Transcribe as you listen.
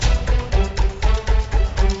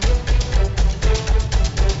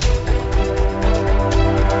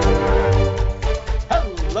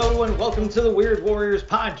to the Weird Warriors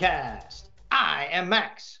podcast. I am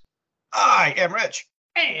Max. I am Rich.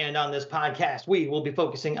 And on this podcast, we will be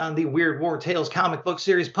focusing on the Weird War Tales comic book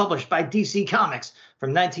series published by DC Comics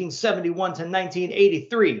from 1971 to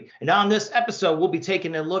 1983. And on this episode, we'll be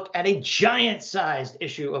taking a look at a giant-sized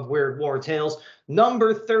issue of Weird War Tales,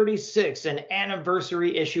 number 36, an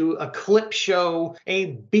anniversary issue, a clip show,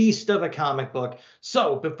 a beast of a comic book.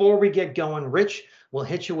 So before we get going, Rich, we'll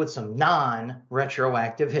hit you with some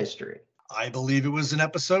non-retroactive history. I believe it was in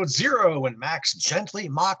episode 0 when Max gently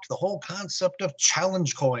mocked the whole concept of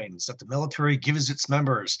challenge coins that the military gives its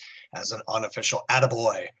members as an unofficial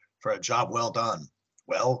attaboy for a job well done.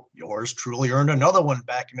 Well, yours truly earned another one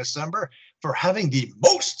back in December for having the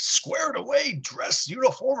most squared away dress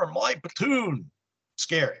uniform in my platoon.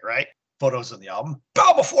 Scary, right? Photos of the album.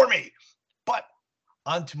 Bow before me! But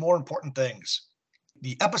on to more important things.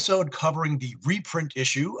 The episode covering the reprint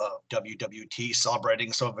issue of WWT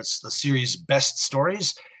celebrating some of the series' best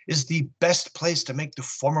stories is the best place to make the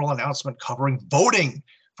formal announcement covering voting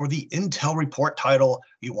for the Intel Report title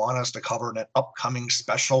you want us to cover in an upcoming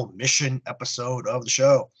special mission episode of the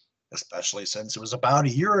show, especially since it was about a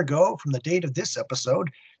year ago from the date of this episode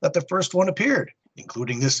that the first one appeared.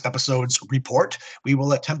 Including this episode's report, we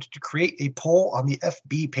will attempt to create a poll on the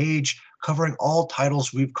FB page covering all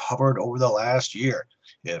titles we've covered over the last year,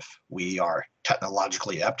 if we are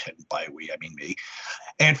technologically apt, and by we I mean me,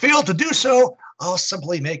 and fail to do so, I'll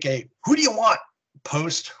simply make a "Who do you want?"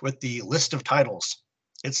 post with the list of titles.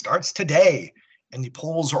 It starts today, and the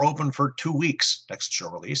polls are open for 2 weeks next show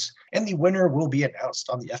release, and the winner will be announced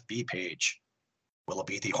on the FB page. Will it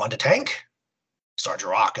be the Honda Tank,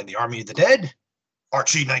 Sergeant Rock and the Army of the Dead,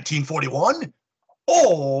 Archie 1941,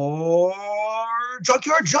 or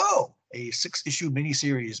Junkyard Joe, a 6-issue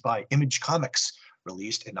miniseries by Image Comics,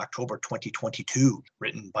 released in October 2022,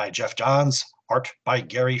 written by Jeff Johns, art by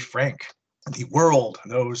Gary Frank. The world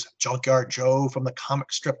knows Junkyard Joe from the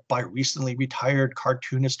comic strip by recently retired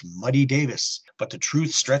cartoonist Muddy Davis, but the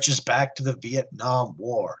truth stretches back to the Vietnam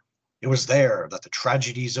War. It was there that the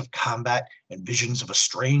tragedies of combat and visions of a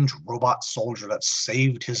strange robot soldier that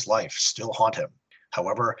saved his life still haunt him.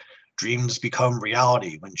 However, dreams become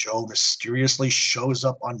reality when Joe mysteriously shows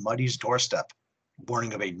up on Muddy's doorstep,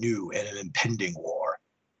 warning of a new and an impending war.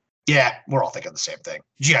 Yeah, we're all thinking the same thing.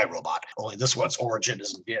 G.I. Robot, only this one's origin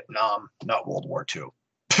is in Vietnam, not World War II.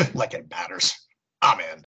 Like it matters. I'm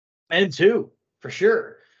in. And two, for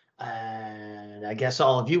sure. And I guess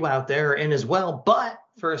all of you out there are in as well. But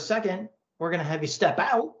for a second, we're going to have you step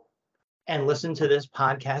out and listen to this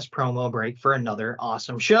podcast promo break for another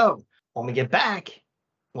awesome show. When we get back,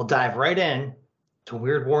 we'll dive right in to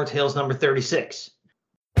Weird War Tales number 36.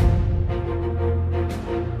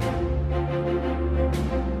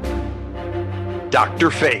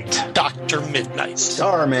 Dr. Fate, Dr. Midnight,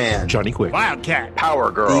 Starman, Johnny Quick, Wildcat,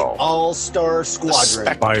 Power Girl, the All-Star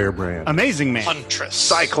Squadron, Firebrand, Amazing Man, Huntress,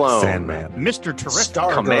 Cyclone, Sandman, Mr. Terrific,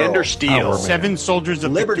 Commander Steel, Seven Soldiers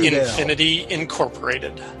of Liberty Bell, Infinity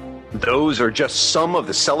Incorporated. Those are just some of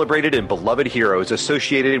the celebrated and beloved heroes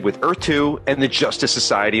associated with Earth 2 and the Justice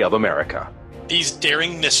Society of America. These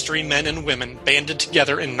daring mystery men and women banded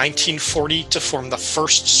together in 1940 to form the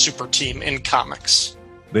first super team in comics.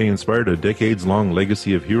 They inspired a decades-long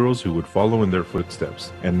legacy of heroes who would follow in their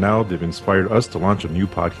footsteps, and now they've inspired us to launch a new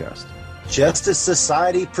podcast. Justice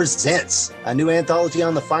Society presents a new anthology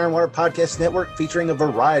on the Fire and Water Podcast Network featuring a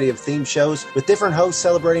variety of theme shows with different hosts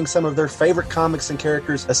celebrating some of their favorite comics and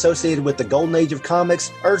characters associated with the Golden Age of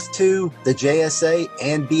Comics, Earth 2, the JSA,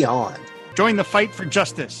 and beyond. Join the fight for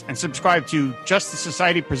justice and subscribe to Justice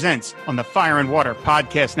Society Presents on the Fire and Water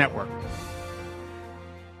Podcast Network.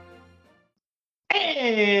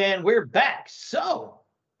 And we're back. So,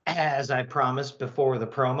 as I promised before the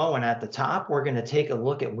promo and at the top, we're going to take a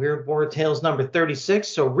look at Weird War Tales number 36.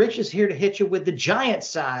 So Rich is here to hit you with the giant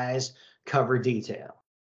size cover detail.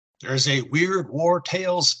 There's a Weird War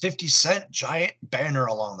Tales 50-cent giant banner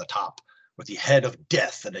along the top with the head of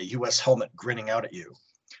death and a U.S. helmet grinning out at you.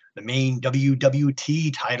 The main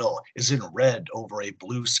WWT title is in red over a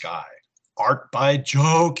blue sky. Art by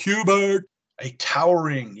Joe Kubert. A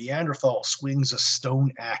towering Neanderthal swings a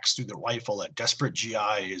stone axe through the rifle a desperate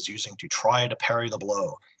GI is using to try to parry the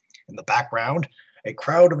blow. In the background, a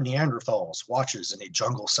crowd of Neanderthals watches in a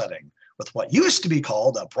jungle setting, with what used to be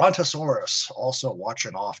called a Brontosaurus also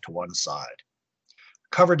watching off to one side.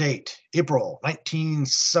 Cover date, April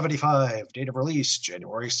 1975. Date of release,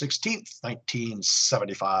 January 16th,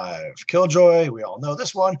 1975. Killjoy, we all know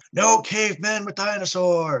this one. No cavemen with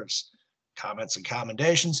dinosaurs. Comments and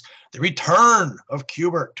commendations. The return of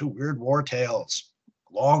Kubert to Weird War Tales.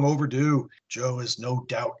 Long overdue. Joe is no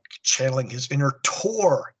doubt channeling his inner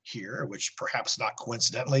Tor here, which perhaps not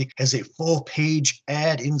coincidentally has a full-page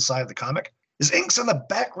ad inside the comic. His inks on the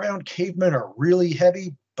background cavemen are really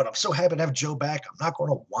heavy, but I'm so happy to have Joe back, I'm not going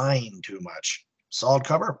to whine too much. Solid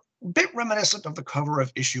cover, a bit reminiscent of the cover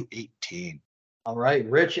of issue 18. All right,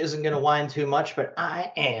 Rich isn't going to whine too much, but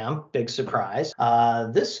I am. Big surprise.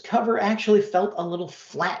 This cover actually felt a little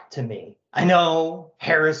flat to me. I know,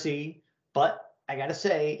 heresy, but I gotta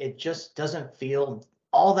say, it just doesn't feel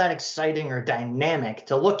all that exciting or dynamic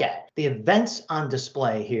to look at. The events on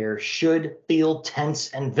display here should feel tense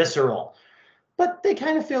and visceral, but they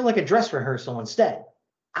kind of feel like a dress rehearsal instead.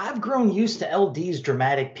 I've grown used to LD's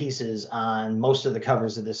dramatic pieces on most of the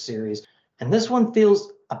covers of this series, and this one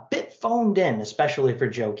feels a bit phoned in, especially for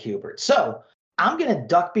Joe Kubert. So I'm gonna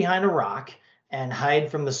duck behind a rock and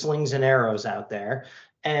hide from the slings and arrows out there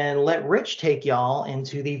and let Rich take y'all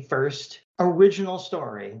into the first original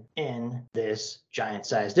story in this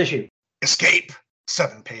giant-sized issue. Escape,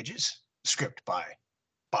 7 pages, script by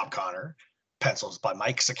Bob Connor, pencils by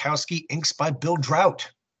Mike Sikowski, inks by Bill Drought.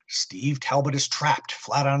 Steve Talbot is trapped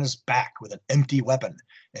flat on his back with an empty weapon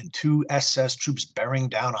and 2 SS troops bearing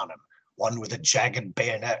down on him, one with a jagged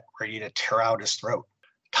bayonet ready to tear out his throat.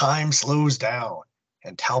 Time slows down,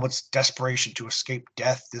 and Talbot's desperation to escape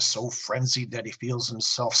death is so frenzied that he feels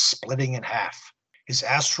himself splitting in half. His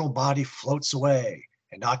astral body floats away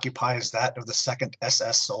and occupies that of the 2nd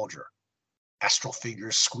SS soldier. Astral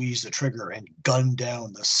figures squeeze the trigger and gun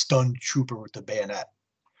down the stunned trooper with the bayonet.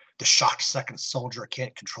 The shocked 2nd soldier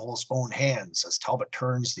can't control his own hands as Talbot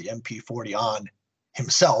turns the MP40 on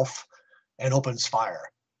himself and opens fire.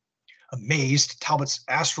 Amazed, Talbot's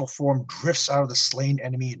astral form drifts out of the slain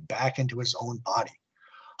enemy and back into his own body.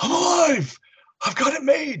 I'm alive! I've got it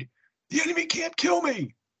made! The enemy can't kill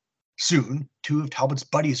me! Soon, 2 of Talbot's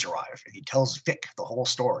buddies arrive, and he tells Vic the whole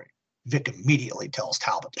story. Vic immediately tells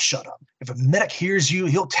Talbot to shut up. If a medic hears you,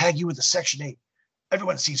 he'll tag you with a Section 8.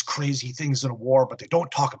 Everyone sees crazy things in a war, but they don't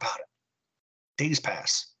talk about it. Days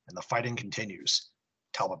pass, and the fighting continues.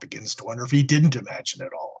 Talbot begins to wonder if he didn't imagine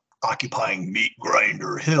it all. Occupying Meat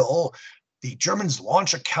Grinder Hill, the Germans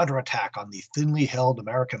launch a counterattack on the thinly held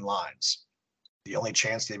American lines. The only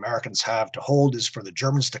chance the Americans have to hold is for the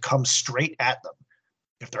Germans to come straight at them.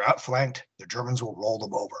 If they're outflanked, the Germans will roll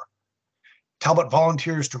them over. Talbot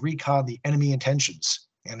volunteers to recon the enemy intentions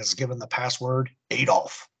and is given the password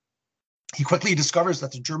Adolf. He quickly discovers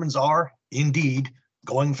that the Germans are, indeed,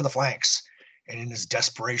 going for the flanks, and in his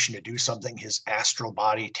desperation to do something, his astral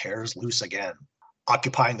body tears loose again.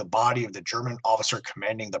 Occupying the body of the German officer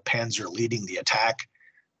commanding the panzer leading the attack,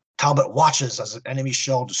 Talbot watches as an enemy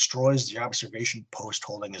shell destroys the observation post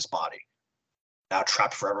holding his body. Now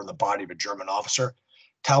trapped forever in the body of a German officer,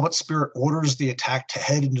 Talbot's spirit orders the attack to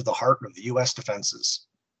head into the heart of the U.S. defenses.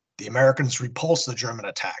 The Americans repulse the German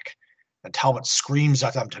attack, and Talbot screams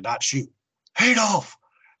at them to not shoot. Adolf!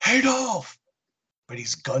 Adolf! But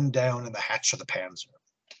he's gunned down in the hatch of the Panzer.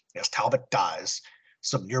 As Talbot dies,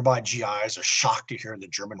 some nearby GIs are shocked to hear the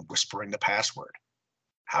German whispering the password.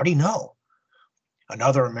 How'd he know?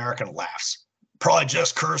 Another American laughs. Probably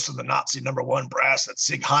just cursing the Nazi #1 brass that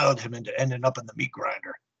Sig Heiled him into ending up in the meat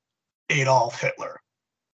grinder. Adolf Hitler.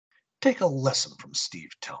 Take a lesson from Steve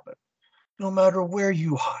Talbot. No matter where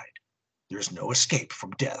you hide, there's no escape from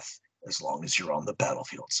death as long as you're on the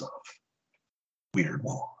battlefields of Weird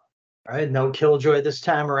War. All right, no Killjoy this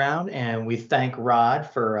time around, and we thank Rod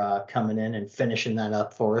for coming in and finishing that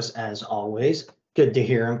up for us, as always. Good to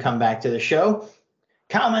hear him come back to the show.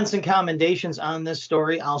 Comments and commendations on this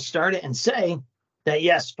story. I'll start it and say that,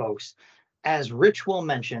 yes, folks, as Rich will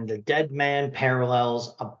mention, the Dead Man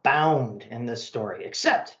parallels abound in this story,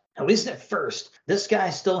 except, at least at first, this guy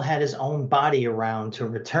still had his own body around to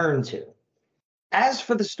return to. As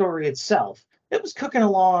for the story itself, it was cooking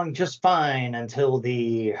along just fine until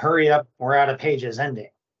the hurry up, we're out of pages ending.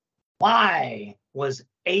 Why was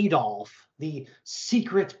Adolf the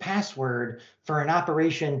secret password for an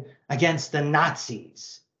operation against the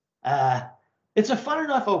Nazis? It's a fun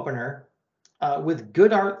enough opener with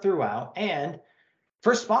good art throughout. And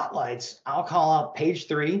for spotlights, I'll call out page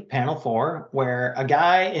 3, panel 4, where a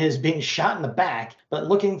guy is being shot in the back, but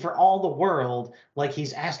looking for all the world like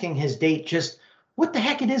he's asking his date just what the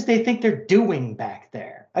heck it is they think they're doing back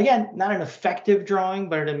there. Again, not an effective drawing,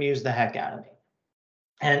 but it amused the heck out of me.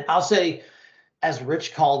 And I'll say, as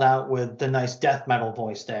Rich called out with the nice death metal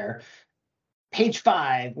voice there, page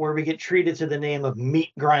 5, where we get treated to the name of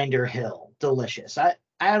Meat Grinder Hill. Delicious. I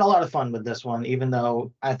had a lot of fun with this one, even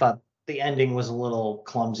though I thought the ending was a little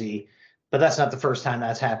clumsy, but that's not the first time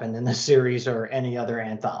that's happened in this series or any other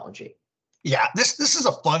anthology. Yeah, this is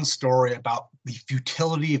a fun story about the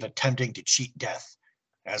futility of attempting to cheat death.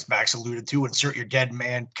 As Max alluded to, insert your dead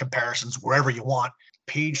man comparisons wherever you want.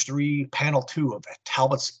 Page 3, panel 2 of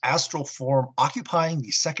Talbot's astral form occupying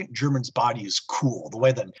the second German's body is cool. The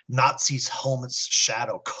way the Nazi's helmet's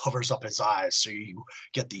shadow covers up his eyes, so you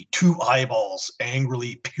get the two eyeballs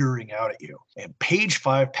angrily peering out at you. And page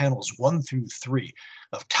 5, panels 1 through 3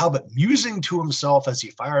 of Talbot musing to himself as he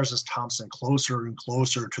fires his Thompson closer and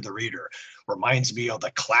closer to the reader reminds me of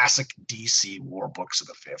the classic DC war books of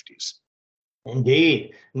the 50s.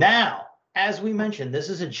 Indeed. Now, as we mentioned, this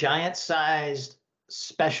is a giant-sized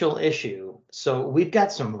special issue. So we've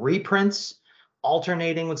got some reprints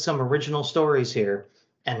alternating with some original stories here,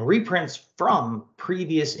 and reprints from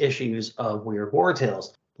previous issues of Weird War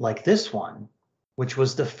Tales, like this one, which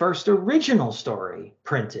was the first original story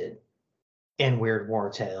printed in Weird War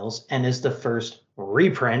Tales and is the first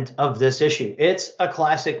reprint of this issue. It's a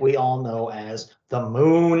classic we all know as The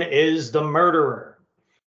Moon is the Murderer.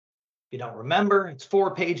 If you don't remember, it's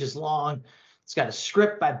 4 pages long. It's got a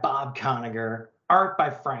script by Bob Conager, art by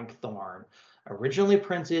Frank Thorne, originally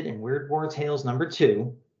printed in Weird War Tales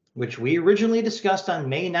 #2, which we originally discussed on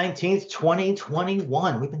May 19th,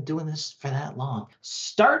 2021. We've been doing this for that long.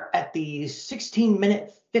 Start at the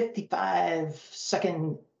 16-minute,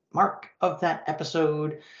 55-second mark of that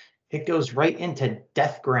episode. It goes right into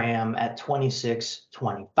Deathgram at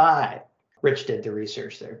 26:25. Rich did the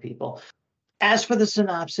research there, people. As for the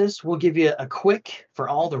synopsis, we'll give you a quick, for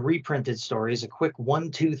all the reprinted stories, a quick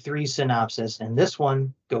 1, 2, 3 synopsis, and this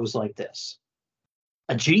one goes like this.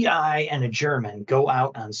 A GI and a German go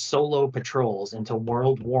out on solo patrols into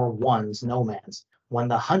World War I's no man's. When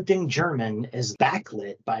the hunting German is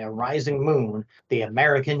backlit by a rising moon, the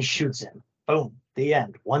American shoots him. Boom, the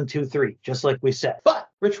end. 1, 2, 3, just like we said. But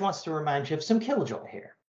Rich wants to remind you of some Killjoy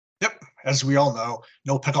here. Yep, as we all know,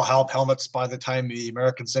 no Pickelhaube helmets by the time the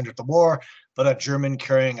Americans entered the war, but a German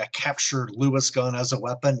carrying a captured Lewis gun as a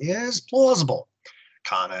weapon is plausible.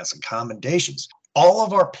 Comments and commendations. All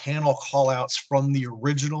of our panel callouts from the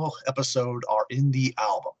original episode are in the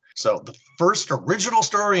album. So the first original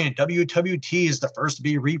story in WWT is the first to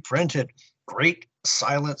be reprinted. Great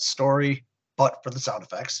silent story, but for the sound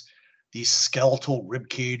effects. The skeletal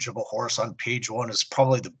ribcage of a horse on page 1 is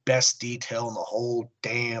probably the best detail in the whole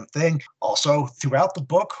damn thing. Also, throughout the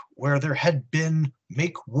book, where there had been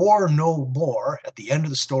 "Make War No More" at the end of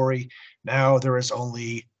the story, now there is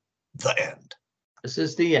only the end. This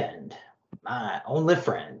is the end. My only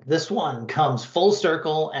friend. This one comes full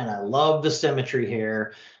circle, and I love the symmetry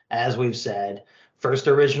here. As we've said, first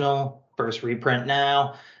original, first reprint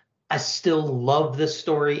now. I still love this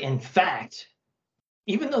story. In fact,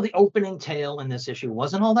 even though the opening tale in this issue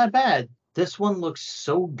wasn't all that bad, this one looks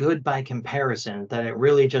so good by comparison that it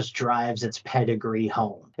really just drives its pedigree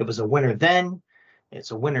home. It was a winner then, it's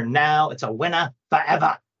a winner now, it's a winner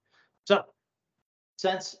forever. So,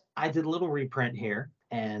 since I did a little reprint here,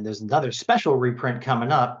 and there's another special reprint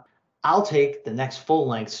coming up, I'll take the next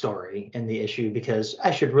full-length story in the issue because I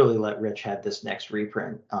should really let Rich have this next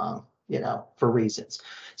reprint, for reasons.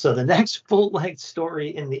 So the next full-length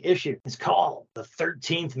story in the issue is called The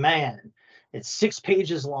 13th Man. It's 6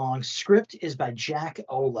 pages long. Script is by Jack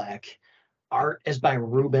Olek. Art is by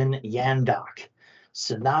Ruben Yandok.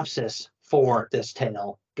 Synopsis for this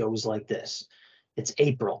tale goes like this. It's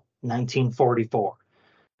April 1944.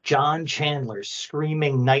 John Chandler's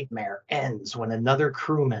screaming nightmare ends when another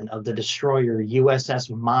crewman of the destroyer USS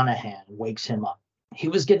Monaghan wakes him up. He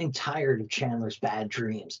was getting tired of Chandler's bad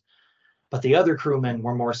dreams, but the other crewmen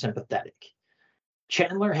were more sympathetic.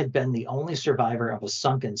 Chandler had been the only survivor of a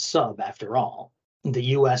sunken sub after all,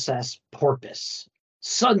 the USS Porpoise.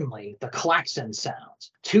 Suddenly, the klaxon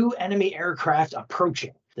sounds. 2 enemy aircraft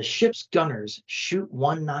approaching. The ship's gunners shoot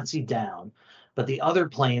one Nazi down, but the other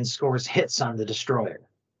plane scores hits on the destroyer.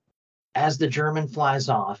 As the German flies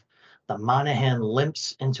off, the Monaghan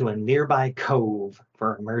limps into a nearby cove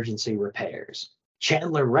for emergency repairs.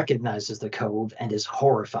 Chandler recognizes the cove and is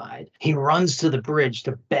horrified. He runs to the bridge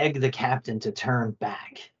to beg the captain to turn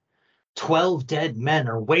back. 12 dead men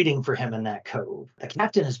are waiting for him in that cove. The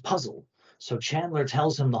captain is puzzled, so Chandler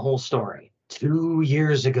tells him the whole story. 2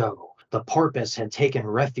 years ago, the Porpoise had taken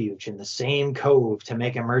refuge in the same cove to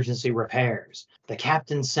make emergency repairs. The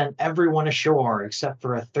captain sent everyone ashore except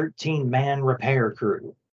for a 13-man repair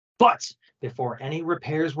crew. But before any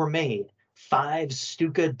repairs were made, 5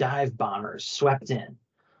 Stuka dive bombers swept in.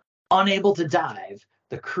 Unable to dive,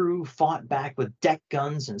 the crew fought back with deck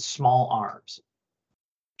guns and small arms.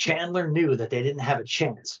 Chandler knew that they didn't have a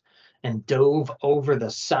chance and dove over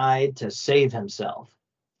the side to save himself.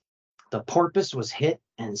 The Porpoise was hit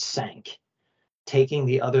and sank. taking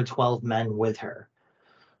the other 12 men with her.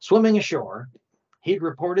 Swimming ashore, he'd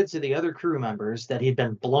reported to the other crew members that he'd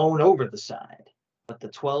been blown over the side, but the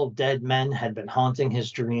 12 dead men had been haunting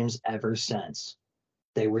his dreams ever since.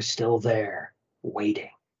 They were still there, waiting.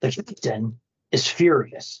 The captain is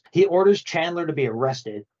furious. He orders Chandler to be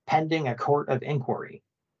arrested, pending a court of inquiry.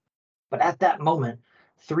 But at that moment,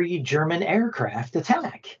 3 German aircraft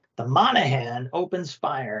attack. The Monaghan opens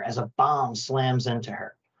fire as a bomb slams into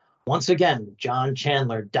her. Once again, John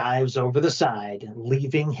Chandler dives over the side,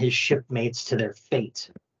 leaving his shipmates to their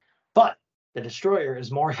fate. But the destroyer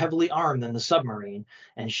is more heavily armed than the submarine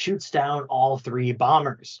and shoots down all 3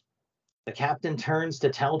 bombers. The captain turns to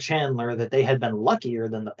tell Chandler that they had been luckier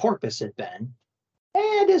than the Porpoise had been,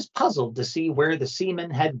 and is puzzled to see where the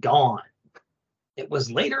seamen had gone. It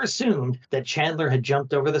was later assumed that Chandler had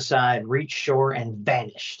jumped over the side, reached shore, and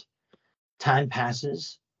vanished. Time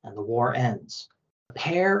passes, and the war ends. A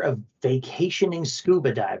pair of vacationing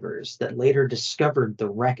scuba divers that later discovered the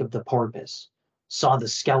wreck of the Porpoise saw the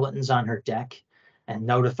skeletons on her deck and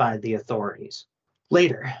notified the authorities.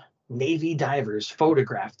 Later, Navy divers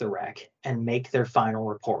photographed the wreck and make their final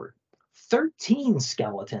report. 13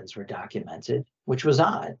 skeletons were documented, which was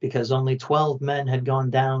odd because only 12 men had gone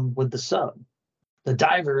down with the sub. The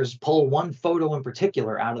divers pull one photo in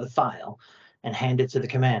particular out of the file and hand it to the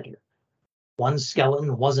commander. One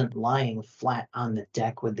skeleton wasn't lying flat on the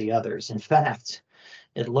deck with the others. In fact,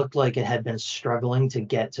 it looked like it had been struggling to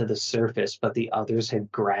get to the surface, but the others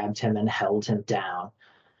had grabbed him and held him down.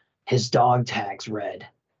 His dog tags read,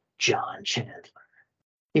 John Chandler.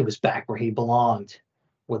 He was back where he belonged,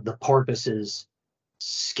 with the Porpoise's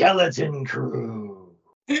skeleton crew.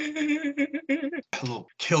 A little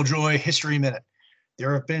Killjoy history minute.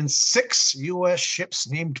 There have been 6 U.S. ships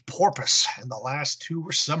named Porpoise, and the last 2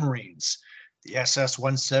 were submarines. The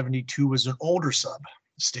SS-172 was an older sub,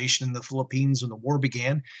 stationed in the Philippines when the war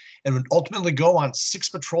began, and would ultimately go on 6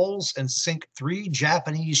 patrols and sink 3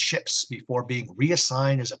 Japanese ships before being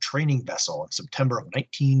reassigned as a training vessel in September of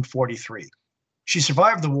 1943. She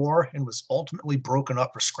survived the war and was ultimately broken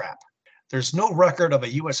up for scrap. There's no record of a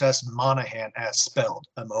USS Monaghan as spelled,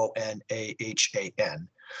 M-O-N-A-H-A-N,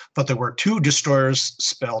 but there were 2 destroyers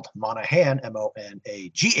spelled Monaghan,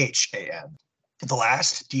 M-O-N-A-G-H-A-N. The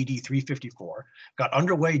last, DD-354, got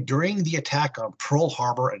underway during the attack on Pearl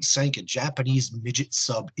Harbor and sank a Japanese midget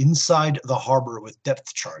sub inside the harbor with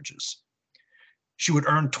depth charges. She would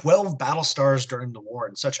earn 12 battle stars during the war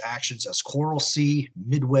in such actions as Coral Sea,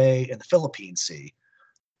 Midway, and the Philippine Sea,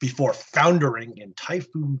 before foundering in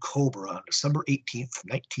Typhoon Cobra on December 18th,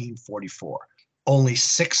 1944. Only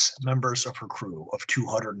 6 members of her crew of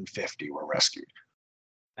 250 were rescued.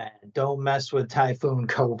 Man, don't mess with Typhoon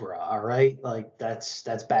Cobra, all right? Like, that's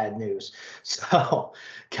bad news. So,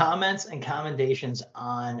 comments and commendations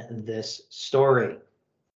on this story.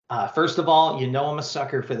 First of all, you know I'm a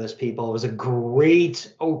sucker for this, people. It was a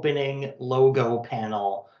great opening logo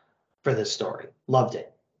panel for this story. Loved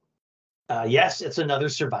it. Yes, it's another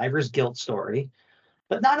survivor's guilt story,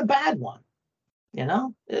 but not a bad one. You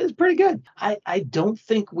know, it's pretty good. I don't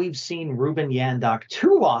think we've seen Ruben Yandok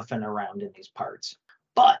too often around in these parts,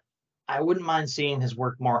 but I wouldn't mind seeing his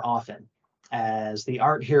work more often, as the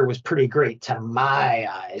art here was pretty great to my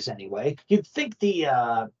eyes anyway. You'd think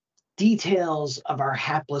the details of our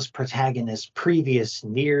hapless protagonist's previous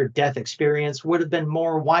near-death experience would have been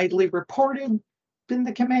more widely reported in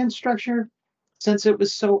the command structure, since it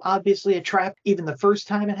was so obviously a trap even the first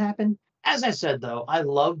time it happened. As I said, though, I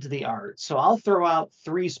loved the art, so I'll throw out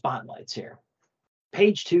 3 spotlights here.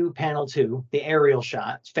 Page 2, panel 2, the aerial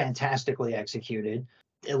shot, it's fantastically executed.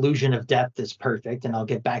 Illusion of depth is perfect, and I'll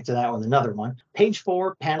get back to that with another one. Page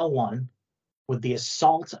 4, panel 1, with the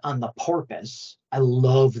assault on the Porpoise. I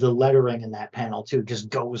love the lettering in that panel, too, just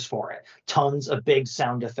goes for it. Tons of big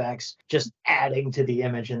sound effects, just adding to the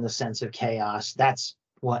image in the sense of chaos. That's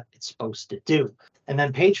what it's supposed to do. And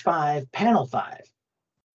then page 5, panel 5,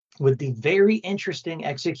 with the very interesting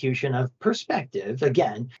execution of perspective,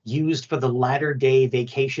 again, used for the latter-day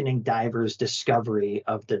vacationing divers' discovery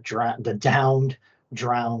of the downed,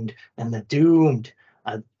 drowned, and the doomed.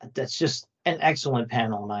 That's just an excellent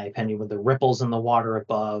panel, in my opinion, with the ripples in the water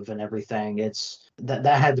above and everything. That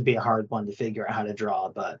had to be a hard one to figure out how to draw,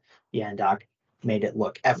 but Yandok made it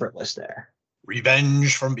look effortless there.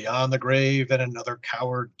 Revenge from beyond the grave, and another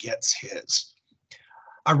coward gets his.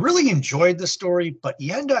 I really enjoyed the story, but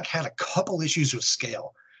Yandok had a couple issues with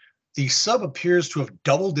scale. The sub appears to have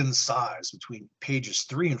doubled in size between pages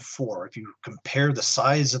 3 and 4 if you compare the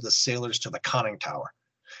size of the sailors to the conning tower.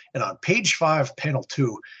 And on page 5, panel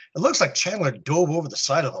 2, it looks like Chandler dove over the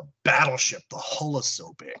side of a battleship. The hull is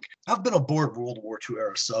so big. I've been aboard World War II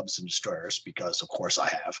era subs and destroyers because, of course, I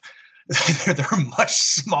have. They're much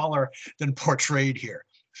smaller than portrayed here.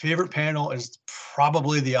 Favorite panel is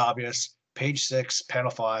probably the obvious, page 6,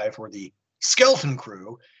 panel 5, where the skeleton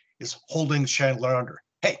crew is holding Chandler under.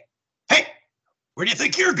 Hey, where do you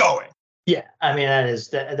think you're going? Yeah, I mean,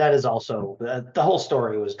 that is also, the whole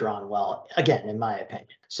story was drawn well, again, in my opinion.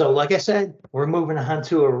 So like I said, we're moving on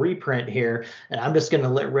to a reprint here, and I'm just going to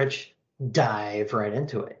let Rich dive right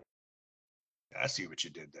into it. I see what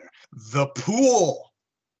you did there. The Pool,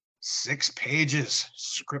 6 pages,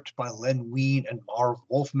 script by Len Wein and Marv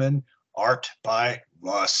Wolfman, art by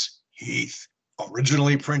Russ Heath.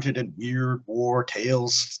 Originally printed in Weird War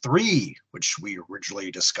Tales 3, which we originally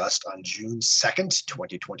discussed on June 2nd,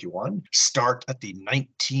 2021. Start at the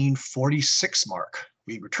 1946 mark.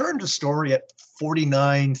 We return to story at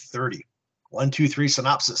 4930. 1, 2, 3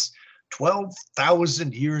 synopsis.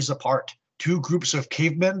 12,000 years apart. 2 groups of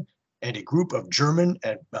cavemen and a group of German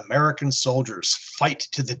and American soldiers fight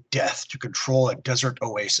to the death to control a desert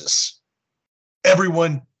oasis.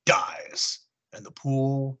 Everyone dies, and the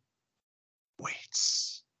pool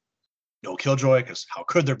waits. No Killjoy, because how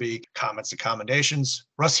could there be? Comments and commendations.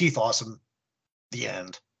 Russ Heath, awesome. The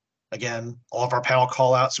end. Again, all of our panel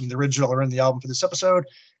call-outs from the original are in the album for this episode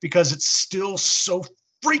because it's still so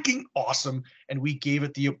freaking awesome, and we gave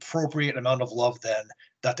it the appropriate amount of love then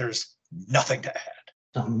that there's nothing to add.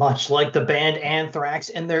 So much like the band Anthrax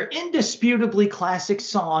and their indisputably classic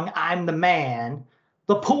song, I'm the Man,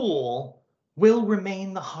 the pool will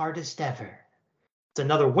remain the hardest ever. It's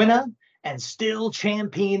another winner and still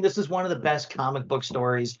champion. This is one of the best comic book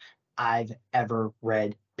stories I've ever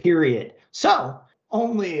read, period. So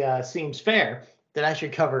only seems fair that I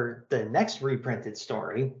should cover the next reprinted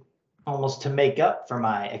story, almost to make up for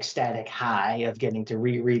my ecstatic high of getting to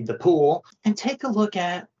reread The Pool, and take a look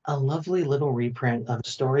at a lovely little reprint of a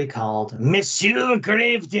story called Monsieur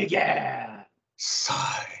Gravedigger.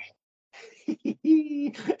 Sigh.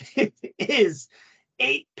 It is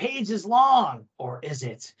 8 pages long, or is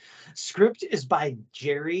it? Script is by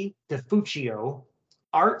Jerry DeFuccio.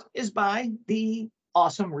 Art is by the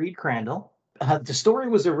awesome Reed Crandall. The story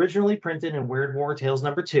was originally printed in Weird War Tales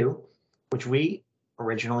number 2, which we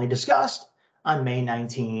originally discussed on May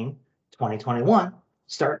 19, 2021.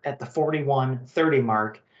 Start at the 41:30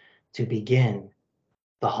 mark to begin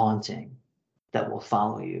the haunting that will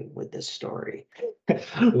follow you with this story.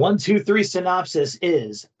 1, 2, 3 synopsis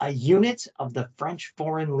is: a unit of the French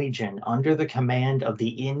Foreign Legion under the command of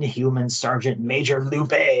the inhuman Sergeant Major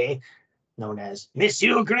Loubet, known as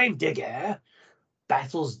Monsieur Gravedigger,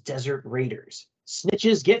 battles desert raiders.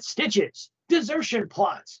 Snitches get stitches, desertion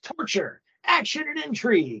plots, torture, action and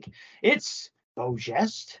intrigue. It's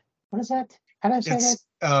Beaugest. What is that? How do I say that?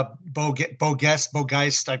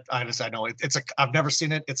 Beaugeist. I know it's a. I've never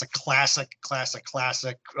seen it. It's a classic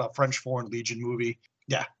French Foreign Legion movie.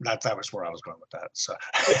 Yeah, that was where I was going with that. So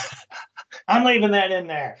I'm leaving that in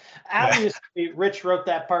there. Obviously, Rich wrote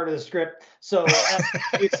that part of the script. So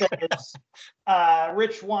he says,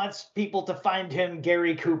 Rich wants people to find him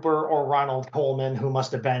Gary Cooper or Ronald Coleman, who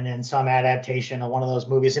must have been in some adaptation of one of those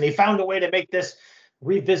movies. And he found a way to make this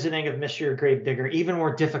revisiting of Monsieur Gravedigger even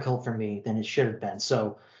more difficult for me than it should have been.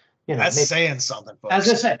 So, you know, that's saying something, folks. As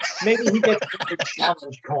I said, maybe he gets a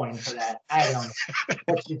challenge coin for that. I don't know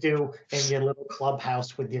what you do in your little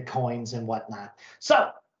clubhouse with your coins and whatnot. So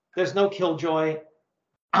there's no Killjoy.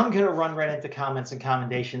 I'm going to run right into comments and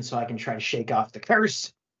commendations so I can try to shake off the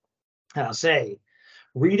curse. And I'll say,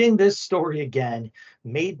 reading this story again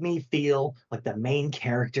made me feel like the main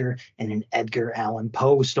character in an Edgar Allan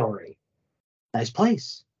Poe story. Nice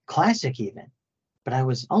place, classic even. But I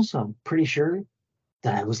was also pretty sure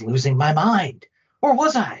that I was losing my mind. Or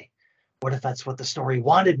was I? What if that's what the story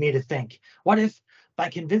wanted me to think? What if, by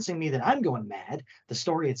convincing me that I'm going mad, the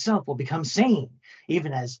story itself will become sane,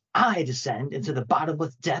 even as I descend into the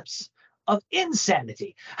bottomless depths of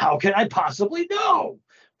insanity? How can I possibly know?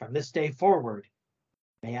 From this day forward,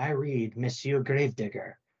 may I read Monsieur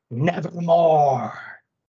Gravedigger nevermore.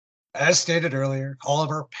 As stated earlier, all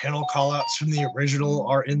of our panel callouts from the original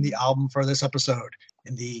are in the album for this episode.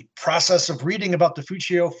 In the process of reading about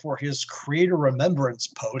DeFuccio for his Creator Remembrance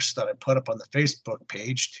post that I put up on the Facebook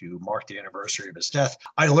page to mark the anniversary of his death,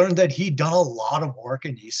 I learned that he'd done a lot of work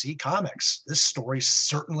in EC Comics. This story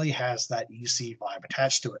certainly has that EC vibe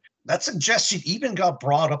attached to it. That suggestion even got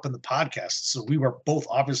brought up in the podcast, so we were both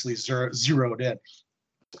obviously zeroed in.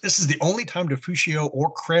 This is the only time DeFuccio or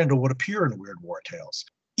Crandall would appear in Weird War Tales.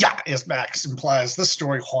 Yeah, as Max implies, this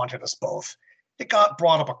story haunted us both. It got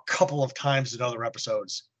brought up a couple of times in other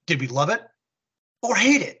episodes, Did we love it or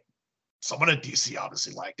hate it? Someone at DC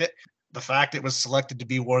obviously liked it. The fact it was selected to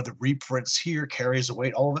be one of the reprints here carries a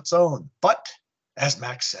weight all of its own. But, as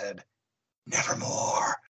Max said,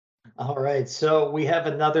 nevermore. All right, so we have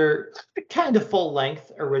another kind of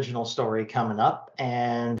full-length original story coming up,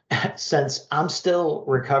 and since I'm still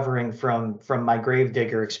recovering from my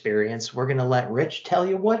Gravedigger experience, we're going to let Rich tell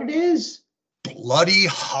you what it is. Bloody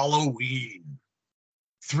Halloween.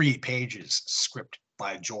 3 pages, script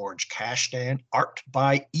by George Kashdan, art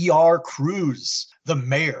by E.R. Cruz. The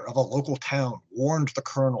mayor of a local town warned the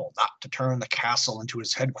colonel not to turn the castle into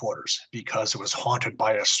his headquarters because it was haunted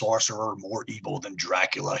by a sorcerer more evil than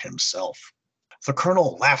Dracula himself. The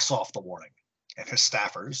colonel laughs off the warning, and his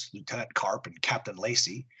staffers, Lieutenant Carp and Captain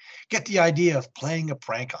Lacey, get the idea of playing a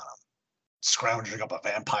prank on him. Scrounging up a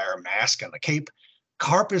vampire mask and a cape,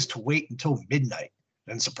 Carp is to wait until midnight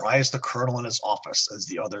and surprise the colonel in his office as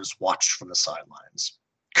the others watch from the sidelines.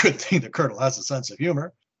 Good thing the colonel has a sense of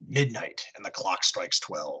humor. Midnight, and the clock strikes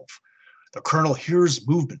 12. The colonel hears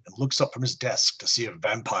movement and looks up from his desk to see a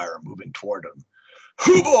vampire moving toward him.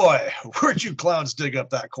 Hoo boy! Where'd you clowns dig up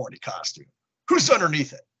that corny costume? Who's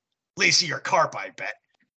underneath it? Lacey or Carp, I bet.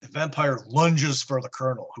 The vampire lunges for the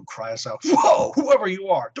colonel, who cries out, Whoa, whoever you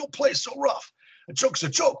are, don't play so rough. A joke's a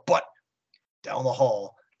joke, but... Down the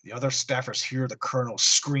hall, the other staffers hear the colonel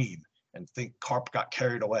scream and think Carp got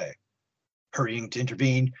carried away. Hurrying to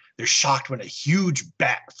intervene, they're shocked when a huge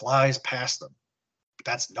bat flies past them. But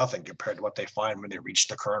that's nothing compared to what they find when they reach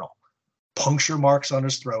the colonel. Puncture marks on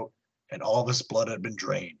his throat, and all of his blood had been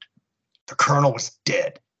drained. The colonel was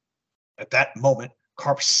dead. At that moment,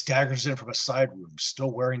 Carp staggers in from a side room,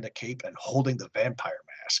 still wearing the cape and holding the vampire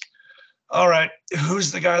mask. All right,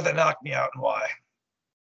 who's the guy that knocked me out and why?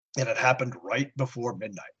 And it happened right before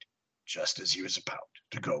midnight, just as he was about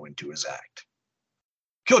to go into his act.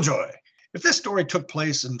 Killjoy. If this story took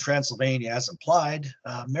place in Transylvania as implied,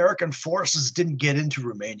 American forces didn't get into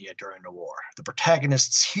Romania during the war. The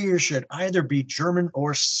protagonists here should either be German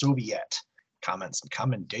or Soviet. Comments and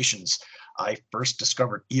commendations. I first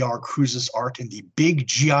discovered E.R. Cruz's art in the big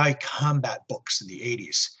GI combat books in the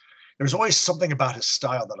 80s. There's always something about his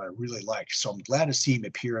style that I really like, so I'm glad to see him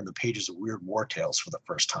appear in the pages of Weird War Tales for the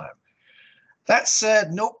first time. That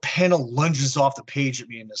said, no panel lunges off the page at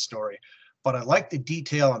me in this story, but I like the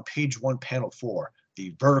detail on page 1, panel 4,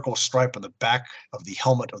 the vertical stripe on the back of the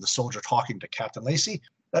helmet of the soldier talking to Captain Lacey.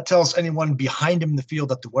 That tells anyone behind him in the field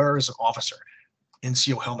that the wearer is an officer.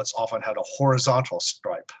 NCO helmets often had a horizontal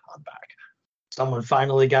stripe on back. Someone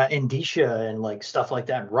finally got indicia and like stuff like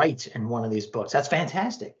that right in one of these books. That's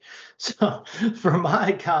fantastic. So for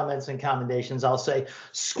my comments and commendations, I'll say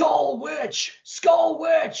Skull Witch, Skull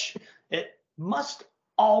Witch. It must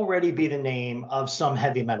already be the name of some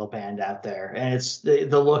heavy metal band out there. And it's the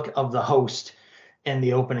look of the host in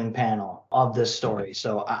the opening panel of this story.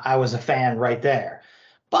 So I was a fan right there.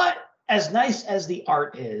 But as nice as the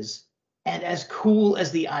art is, and as cool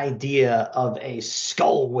as the idea of a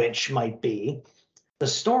skull witch might be, the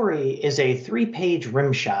story is a 3-page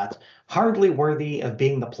rim shot, hardly worthy of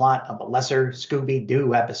being the plot of a lesser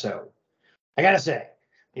Scooby-Doo episode. I gotta say,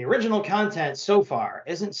 the original content so far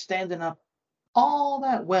isn't standing up all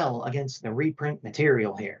that well against the reprint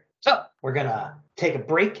material here. So we're gonna take a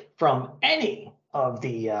break from any of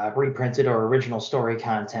the reprinted or original story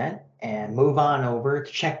content and move on over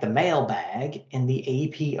to check the mailbag in the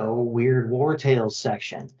APO Weird War Tales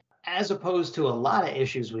section. As opposed to a lot of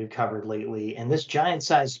issues we've covered lately, in this giant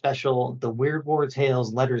size special, the Weird War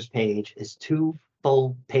Tales letters page is 2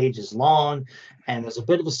 full pages long, and there's a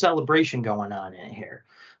bit of a celebration going on in here.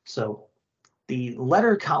 So the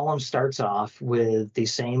letter column starts off with the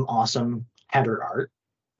same awesome header art,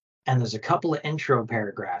 and there's a couple of intro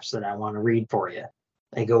paragraphs that I want to read for you.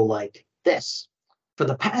 They go like this. For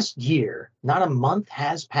the past year, not a month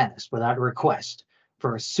has passed without a request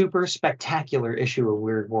for a super spectacular issue of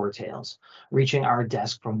Weird War Tales, reaching our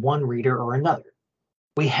desk from one reader or another.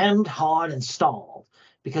 We hemmed, hawed, and stalled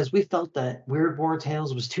because we felt that Weird War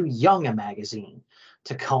Tales was too young a magazine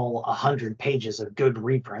to cull 100 pages of good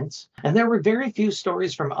reprints, and there were very few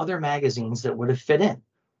stories from other magazines that would have fit in.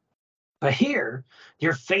 But here,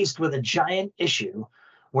 you're faced with a giant issue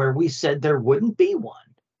where we said there wouldn't be one.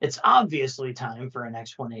 It's obviously time for an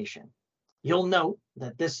explanation. You'll note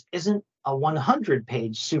that this isn't a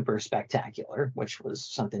 100-page super spectacular, which was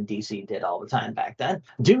something DC did all the time back then.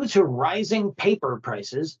 Due to rising paper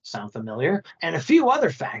prices, sound familiar, and a few other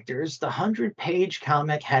factors, the 100-page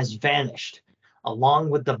comic has vanished, along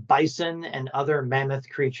with the bison and other mammoth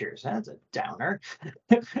creatures. That's a downer.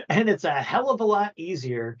 And it's a hell of a lot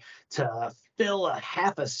easier to fill a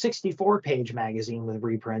half a 64-page magazine with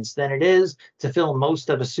reprints than it is to fill most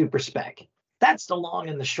of a super spec. That's the long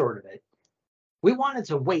and the short of it. We wanted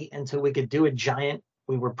to wait until we could do a giant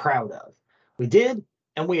we were proud of. We did,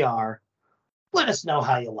 and we are. Let us know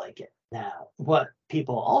how you like it. Now, what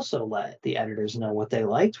people also let the editors know what they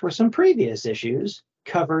liked were some previous issues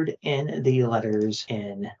covered in the letters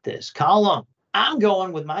in this column. I'm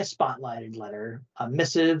going with my spotlighted letter, a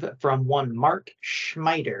missive from one Mark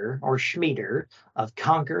Schmieder of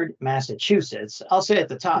Concord, Massachusetts. I'll say at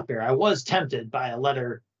the top here, I was tempted by a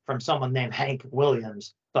letter from someone named Hank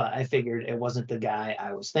Williams, but I figured it wasn't the guy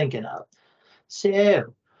I was thinking of.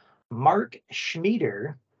 So, Mark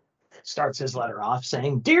Schmieder starts his letter off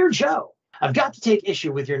saying, "Dear Joe, I've got to take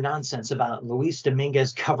issue with your nonsense about Luis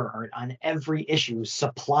Dominguez cover art on every issue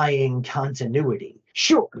supplying continuity.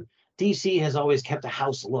 Sure, DC has always kept a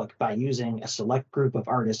house look by using a select group of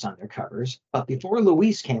artists on their covers, but before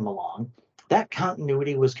Luis came along, that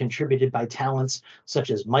continuity was contributed by talents such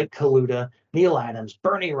as Mike Kaluta, Neil Adams,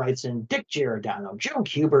 Bernie Wrightson, Dick Giordano, Joe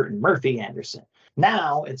Kubert, and Murphy Anderson.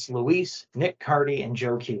 Now it's Luis, Nick Cardy, and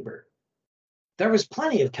Joe Kubert. There was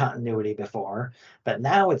plenty of continuity before, but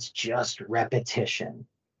now it's just repetition.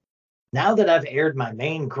 Now that I've aired my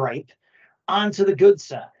main gripe, on to the good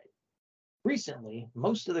side. Recently,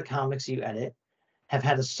 most of the comics you edit have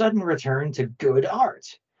had a sudden return to good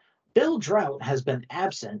art. Bill Drought has been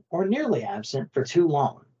absent or nearly absent for too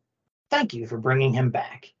long. Thank you for bringing him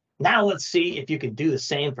back. Now let's see if you could do the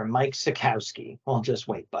same for Mike Sikowski. Well, just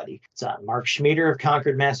wait, buddy. It's Mark Schmieder of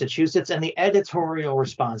Concord, Massachusetts, and the editorial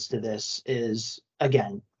response to this is,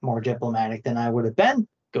 again, more diplomatic than I would have been.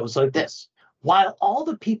 Goes like this. While all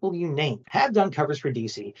the people you named have done covers for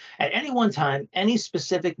DC, at any one time, any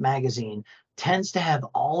specific magazine tends to have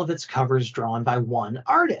all of its covers drawn by one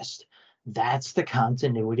artist. That's the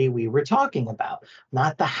continuity we were talking about,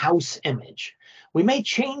 not the house image. We may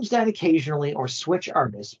change that occasionally or switch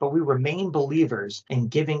artists, but we remain believers in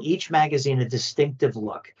giving each magazine a distinctive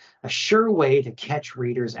look, a sure way to catch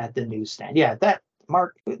readers at the newsstand. Yeah, that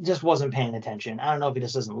Mark just wasn't paying attention. I don't know if he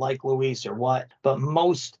just doesn't like Luis or what, but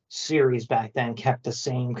most series back then kept the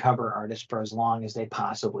same cover artist for as long as they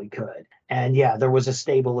possibly could. And yeah, there was a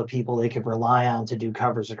stable of people they could rely on to do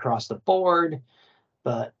covers across the board.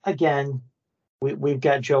 But again, we've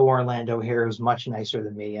got Joe Orlando here, who's much nicer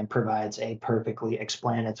than me and provides a perfectly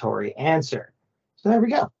explanatory answer. So there we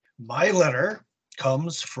go. My letter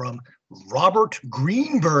comes from Robert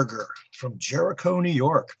Greenberger from Jericho, New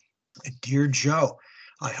York. Dear Joe,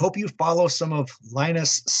 I hope you follow some of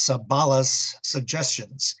Linus Sabala's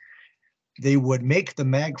suggestions. They would make the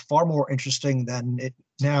mag far more interesting than it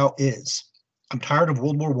now is. I'm tired of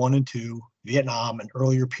World War I and II, Vietnam, and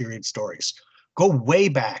earlier period stories. Go way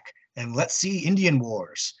back and let's see Indian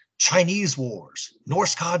Wars, Chinese Wars,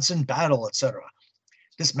 Norse gods in battle, etc.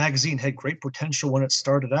 This magazine had great potential when it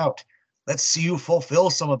started out. Let's see you fulfill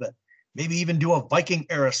some of it. Maybe even do a Viking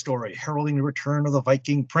era story heralding the return of the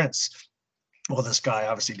Viking prince. Well, this guy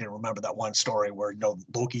obviously didn't remember that one story where,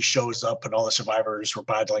 Loki shows up and all the survivors were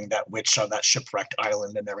battling that witch on that shipwrecked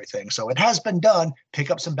island and everything. So it has been done.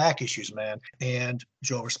 Pick up some back issues, man. And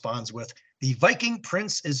Joe responds with, the Viking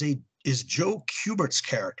prince is Joe Kubert's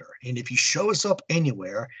character. And if he shows up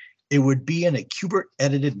anywhere, it would be in a Kubert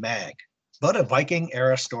edited mag. But a Viking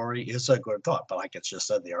era story is a good thought. But like it's just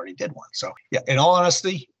said, they already did one. So yeah, in all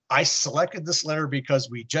honesty, I selected this letter because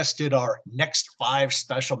we just did our next 5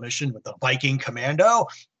 special mission with the Viking Commando,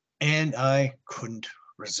 and I couldn't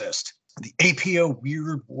resist. The APO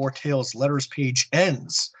Weird War Tales letters page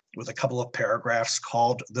ends with a couple of paragraphs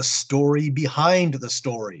called The Story Behind the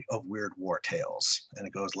Story of Weird War Tales. And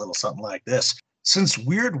it goes a little something like this. Since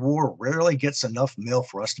Weird War rarely gets enough mail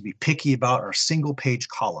for us to be picky about our single-page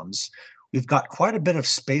columns, we've got quite a bit of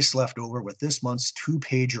space left over with this month's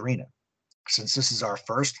 2-page arena. Since this is our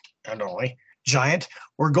first and only giant,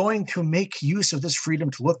 we're going to make use of this freedom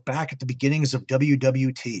to look back at the beginnings of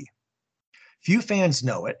WWT. Few fans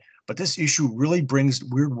know it, but this issue really brings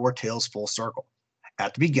Weird War Tales full circle.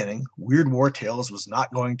 At the beginning, Weird War Tales was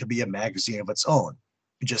not going to be a magazine of its own,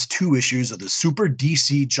 just 2 issues of the Super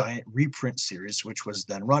DC Giant reprint series, which was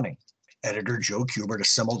then running. Editor Joe Kubert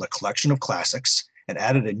assembled a collection of classics and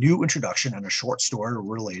added a new introduction and a short story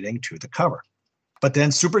relating to the cover. But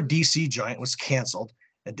then Super DC Giant was canceled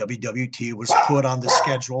and WWT was put on the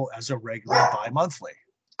schedule as a regular bi-monthly.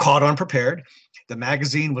 Caught unprepared, the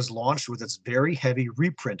magazine was launched with its very heavy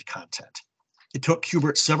reprint content. It took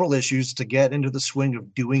Kubert several issues to get into the swing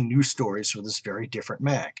of doing new stories for this very different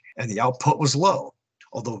mag, and the output was low,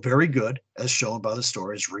 although very good, as shown by the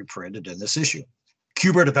stories reprinted in this issue.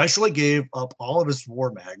 Kubert eventually gave up all of his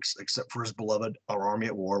war mags, except for his beloved Our Army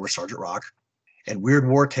at War with Sergeant Rock, and Weird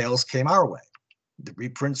War Tales came our way. The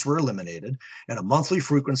reprints were eliminated, and a monthly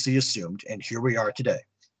frequency assumed, and here we are today.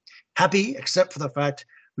 Happy, except for the fact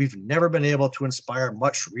we've never been able to inspire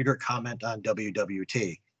much reader comment on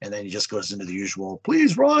WWT. And then he just goes into the usual,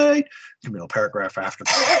 please write, paragraph after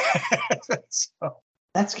that. So.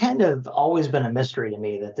 That's kind of always been a mystery to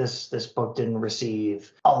me that this book didn't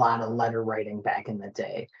receive a lot of letter writing back in the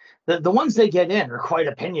day. The ones they get in are quite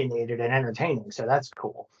opinionated and entertaining, so that's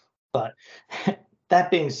cool. But that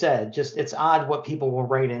being said, just it's odd what people will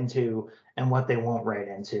write into and what they won't write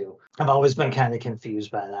into. I've always been kind of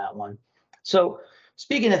confused by that one. So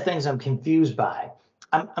speaking of things I'm confused by,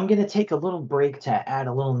 I'm going to take a little break to add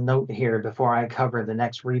a little note here before I cover the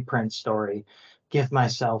next reprint story, give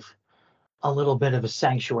myself a little bit of a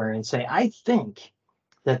sanctuary and say, I think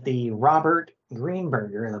that the Robert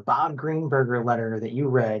Greenberger, the Bob Greenberger letter that you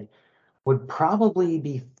read would probably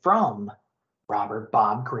be from Robert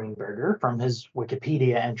Bob Greenberger, from his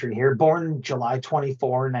Wikipedia entry here, born July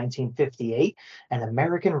 24, 1958, an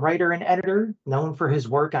American writer and editor known for his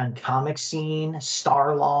work on Comic Scene,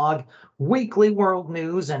 Starlog, Weekly World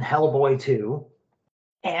News, and Hellboy 2,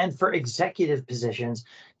 and for executive positions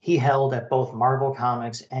he held at both Marvel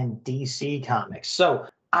Comics and DC Comics. So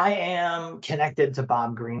I am connected to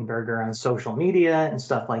Bob Greenberger on social media and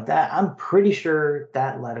stuff like that. I'm pretty sure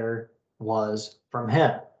that letter was from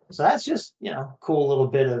him. So that's just, cool little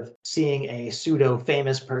bit of seeing a pseudo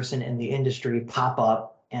famous person in the industry pop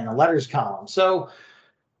up in a letters column. So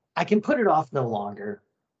I can put it off no longer.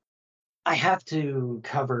 I have to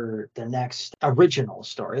cover the next original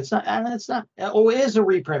story. It is a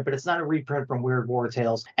reprint, but it's not a reprint from Weird War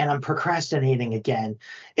Tales. And I'm procrastinating again.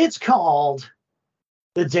 It's called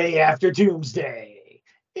The Day After Doomsday.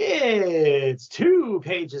 It's 2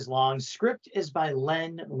 pages long. Script is by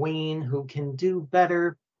Len Wein, who can do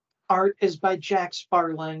better. Art is by Jack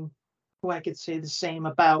Sparling, who I could say the same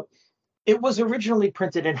about. It was originally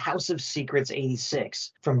printed in House of Secrets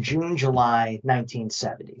 86 from July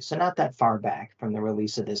 1970, so not that far back from the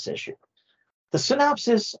release of this issue. The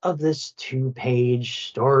synopsis of this 2-page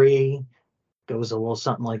story goes a little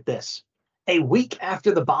something like this. A week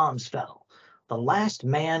after the bombs fell, the last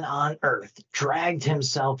man on Earth dragged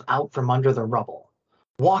himself out from under the rubble.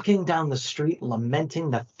 Walking down the street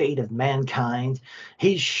lamenting the fate of mankind,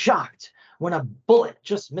 he's shocked when a bullet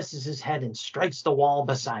just misses his head and strikes the wall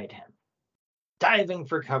beside him. Diving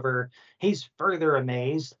for cover, he's further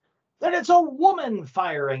amazed that it's a woman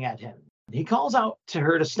firing at him. He calls out to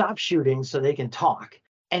her to stop shooting so they can talk,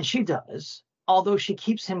 and she does, although she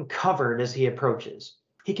keeps him covered as he approaches.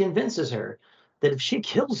 He convinces her that if she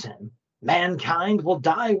kills him, mankind will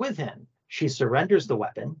die with him. She surrenders the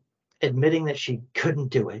weapon, admitting that she couldn't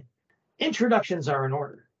do it. Introductions are in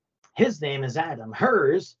order. His name is Adam.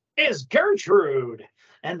 Hers is Gertrude.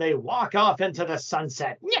 And they walk off into the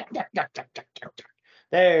sunset.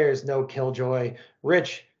 There's no Killjoy.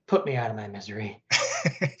 Rich, put me out of my misery.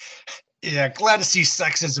 Yeah, glad to see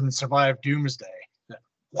sexism survive Doomsday.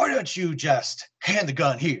 Why don't you just hand the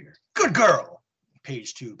gun here? Good girl.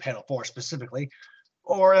 Page 2, panel 4 specifically.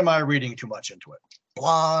 Or am I reading too much into it?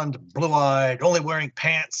 Blonde, blue-eyed, only wearing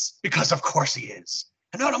pants, because of course he is.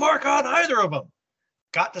 And not a mark on either of them.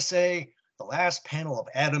 Got to say, the last panel of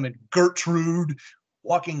Adam and Gertrude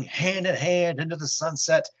walking hand in hand into the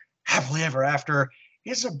sunset, happily ever after,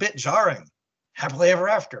 is a bit jarring. Happily ever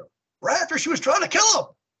after. Right after she was trying to kill him.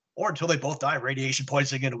 Or until they both die of radiation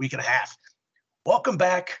poisoning in a week and a half. Welcome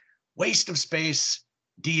back, Waste of Space,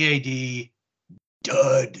 DAD,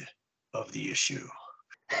 dud of the issue.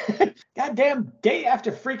 Goddamn Day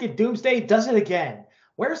After Freaking Doomsday does it again.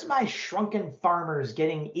 Where's my shrunken farmers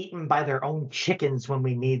getting eaten by their own chickens when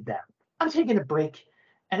we need them? I'm taking a break,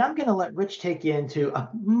 and I'm going to let Rich take you into a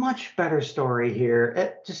much better story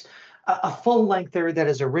here. Just a full-lengther that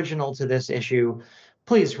is original to this issue.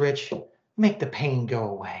 Please, Rich, make the pain go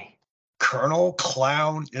away. Colonel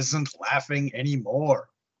Clown isn't laughing anymore.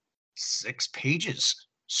 6 pages.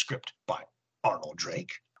 Script by Arnold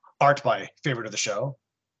Drake. Art by favorite of the show,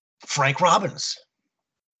 Frank Robbins.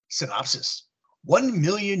 Synopsis. 1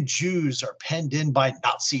 million Jews are penned in by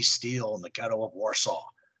Nazi steel in the ghetto of Warsaw,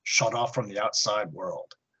 shut off from the outside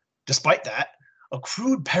world. Despite that, a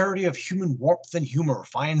crude parody of human warmth and humor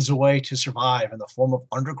finds a way to survive in the form of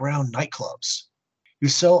underground nightclubs.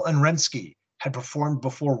 Ucel Enrensky had performed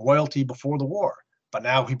before royalty before the war, but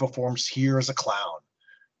now he performs here as a clown,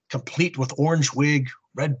 complete with orange wig,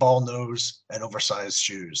 red ball nose, and oversized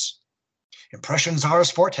shoes. Impressions are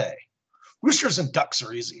his forte. Roosters and ducks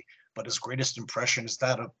are easy, but his greatest impression is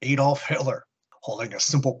that of Adolf Hitler. Holding a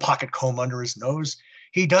simple pocket comb under his nose,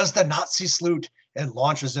 he does the Nazi salute and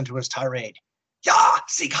launches into his tirade. Ja,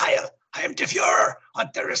 Sieg Heil! I am der Führer, and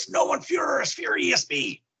there is no one Führer as fury as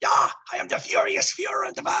me. Ja, I am the furious Führer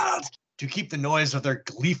in the world. To keep the noise of their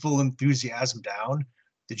gleeful enthusiasm down,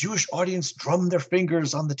 the Jewish audience drummed their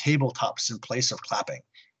fingers on the tabletops in place of clapping.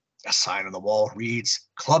 A sign on the wall reads,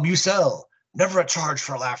 Club you sell, never a charge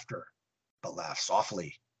for laughter, but laugh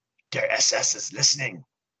softly. Der SS is listening.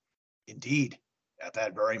 Indeed, at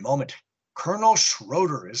that very moment, Colonel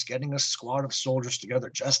Schroeder is getting a squad of soldiers together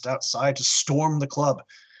just outside to storm the club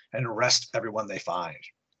and arrest everyone they find.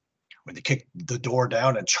 When they kick the door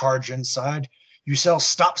down and charge inside, Ussel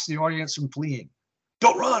stops the audience from fleeing.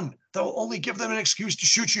 Don't run! They'll only give them an excuse to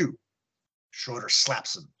shoot you. Schroeder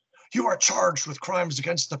slaps him. You are charged with crimes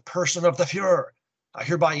against the person of the Führer. I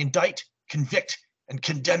hereby indict, convict, and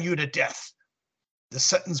condemn you to death. The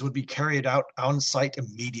sentence would be carried out on sight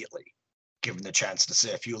immediately. Given the chance to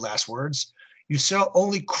say a few last words, Ussel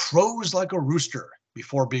only crows like a rooster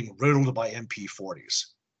before being riddled by MP40s.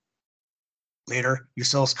 Later,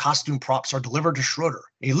 Ussel's costume props are delivered to Schroeder,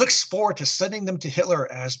 and he looks forward to sending them to Hitler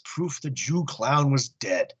as proof the Jew clown was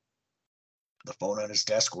dead. The phone on his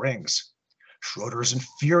desk rings. Schroeder is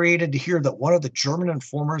infuriated to hear that one of the German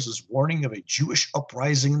informers is warning of a Jewish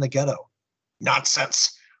uprising in the ghetto.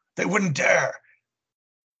 Nonsense! They wouldn't dare!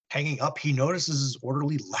 Hanging up, he notices his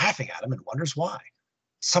orderly laughing at him and wonders why.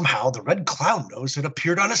 Somehow, the red clown nose had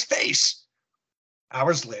appeared on his face.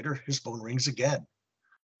 Hours later, his phone rings again.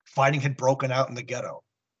 Fighting had broken out in the ghetto.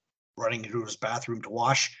 Running into his bathroom to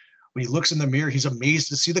wash, when he looks in the mirror, he's amazed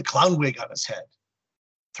to see the clown wig on his head.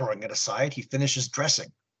 Throwing it aside, he finishes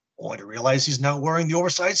dressing, only to realize he's now wearing the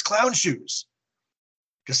oversized clown shoes.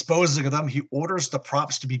 Disposing of them, he orders the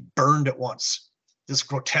props to be burned at once. This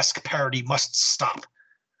grotesque parody must stop.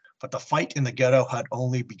 But the fight in the ghetto had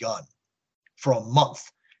only begun. For a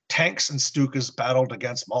month, tanks and Stukas battled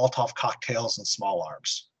against Molotov cocktails and small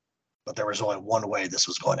arms. But there was only one way this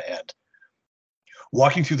was going to end.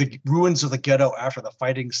 Walking through the ruins of the ghetto after the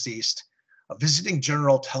fighting ceased, a visiting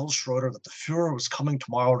general tells Schroeder that the Führer was coming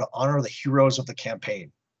tomorrow to honor the heroes of the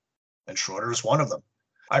campaign. And Schroeder is one of them.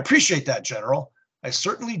 I appreciate that, General. I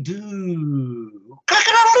certainly do.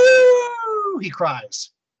 Cock-a-doodle-doo! He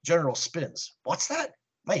cries. General spins. What's that?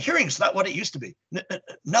 My hearing's not what it used to be.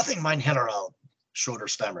 Nothing, mein General, Schroeder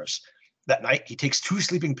stammers. That night, he takes 2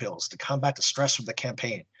 sleeping pills to combat the stress from the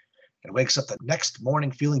campaign and wakes up the next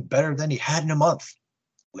morning feeling better than he had in a month.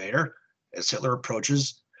 Later, as Hitler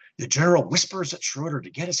approaches, the general whispers at Schroeder to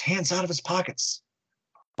get his hands out of his pockets.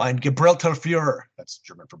 Mein Gibraltar Führer, that's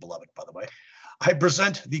German for beloved, by the way, I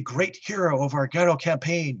present the great hero of our ghetto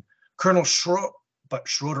campaign, Colonel Schroeder. But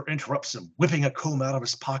Schroeder interrupts him, whipping a comb out of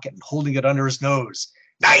his pocket and holding it under his nose.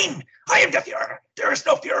 Nein! I am the Führer! There is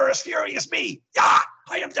no Führer as fury as me! Ja!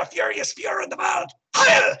 I am the furious Führer in the world!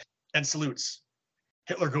 Heil! And salutes.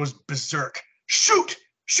 Hitler goes berserk. Shoot!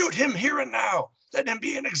 Shoot him here and now! Let him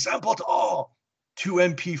be an example to all! 2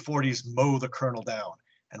 MP40s mow the colonel down,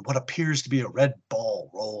 and what appears to be a red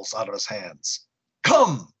ball rolls out of his hands.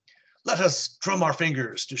 Come! Let us drum our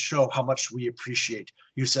fingers to show how much we appreciate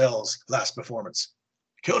Ussel's last performance.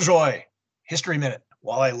 Killjoy, History Minute.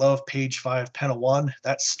 While I love page 5, panel 1,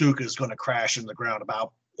 that Stuka is going to crash in the ground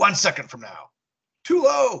about 1 second from now. Too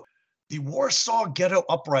low! The Warsaw Ghetto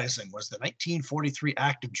Uprising was the 1943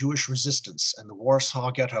 act of Jewish resistance in the Warsaw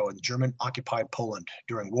Ghetto in German-occupied Poland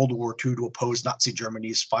during World War II to oppose Nazi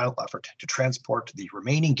Germany's final effort to transport the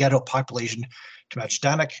remaining ghetto population to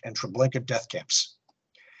Majdanek and Treblinka death camps.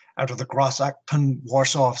 After the Grossaktion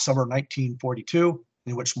Warsaw of summer 1942,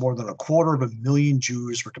 in which more than 250,000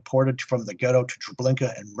 Jews were deported from the ghetto to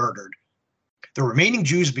Treblinka and murdered, the remaining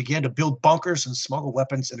Jews began to build bunkers and smuggle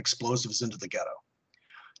weapons and explosives into the ghetto.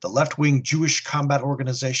 The left-wing Jewish Combat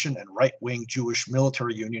Organization and right-wing Jewish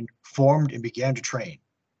Military Union formed and began to train.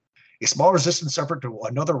 A small resistance effort to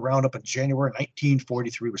another roundup in January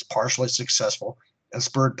 1943 was partially successful and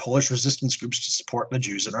spurred Polish resistance groups to support the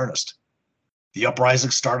Jews in earnest. The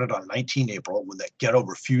uprising started on 19 April when the ghetto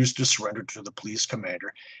refused to surrender to the police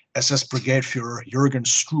commander, SS Brigade Führer Jürgen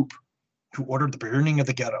Stroop, who ordered the burning of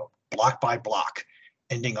the ghetto, block by block,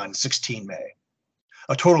 ending on 16 May.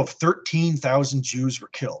 A total of 13,000 Jews were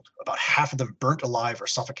killed, about half of them burnt alive or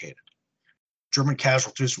suffocated. German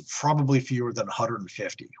casualties were probably fewer than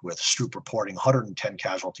 150, with Stroop reporting 110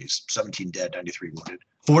 casualties, 17 dead, 93 wounded.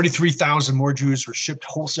 43,000 more Jews were shipped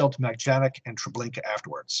wholesale to Majdanek and Treblinka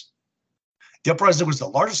afterwards. The uprising was the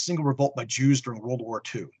largest single revolt by Jews during World War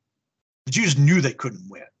II. The Jews knew they couldn't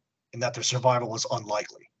win, and that their survival was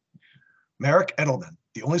unlikely. Marek Edelman,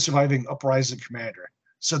 the only surviving uprising commander,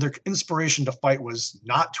 said their inspiration to fight was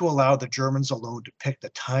not to allow the Germans alone to pick the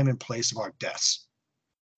time and place of our deaths.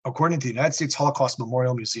 According to the United States Holocaust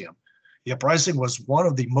Memorial Museum, The uprising was one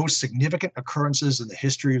of the most significant occurrences in the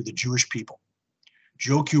history of the Jewish people.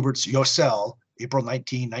 Joe Kubert's Yosel, April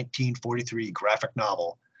 19, 1943 graphic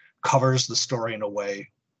novel covers the story in a way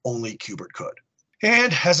only Kubert could.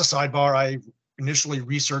 And as a sidebar, I initially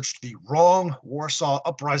researched the wrong Warsaw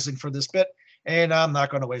Uprising for this bit, and I'm not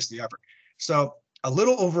going to waste the effort. So a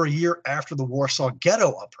little over a year after the Warsaw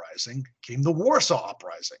Ghetto Uprising came the Warsaw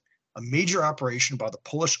Uprising, a major operation by the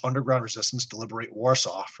Polish underground resistance to liberate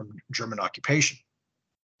Warsaw from German occupation.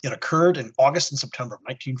 It occurred in August and September of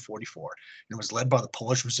 1944 and was led by the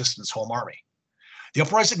Polish Resistance Home Army. The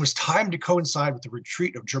uprising was timed to coincide with the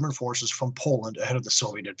retreat of German forces from Poland ahead of the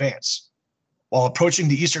Soviet advance. While approaching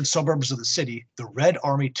the eastern suburbs of the city, the Red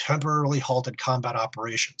Army temporarily halted combat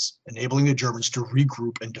operations, enabling the Germans to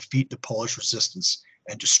regroup and defeat the Polish resistance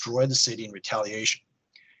and destroy the city in retaliation.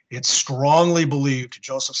 It's strongly believed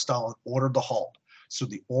Joseph Stalin ordered the halt so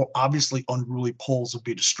the obviously unruly Poles would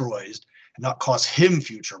be destroyed and not cause him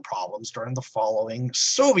future problems during the following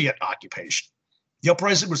Soviet occupation. The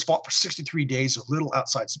uprising was fought for 63 days with little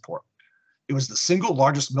outside support. It was the single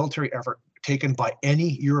largest military effort taken by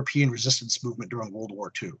any European resistance movement during World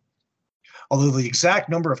War II. Although the exact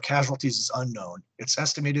number of casualties is unknown, it's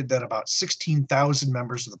estimated that about 16,000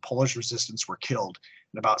 members of the Polish resistance were killed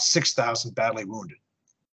and about 6,000 badly wounded.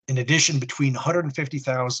 In addition, between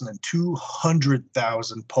 150,000 and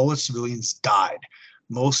 200,000 Polish civilians died,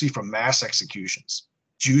 mostly from mass executions.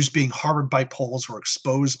 Jews being harbored by Poles were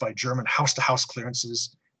exposed by German house-to-house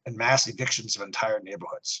clearances and mass evictions of entire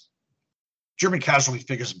neighborhoods. German casualty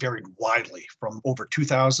figures varied widely, from over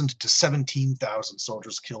 2,000 to 17,000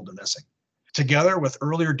 soldiers killed and missing. Together with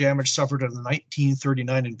earlier damage suffered in the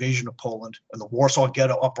 1939 invasion of Poland and the Warsaw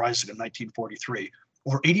Ghetto Uprising in 1943,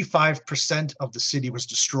 over 85% of the city was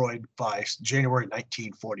destroyed by January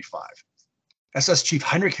 1945. SS Chief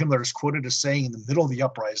Heinrich Himmler is quoted as saying in the middle of the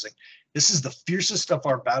uprising, "This is the fiercest of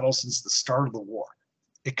our battles since the start of the war.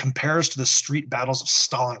 It compares to the street battles of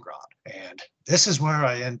Stalingrad." And this is where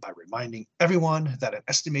I end by reminding everyone that an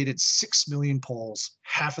estimated 6 million Poles,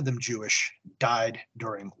 half of them Jewish, died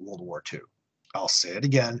during World War II. I'll say it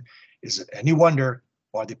again. Is it any wonder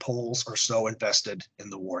why the Poles are so invested in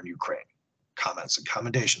the war in Ukraine? Comments and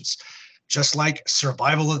commendations. Just like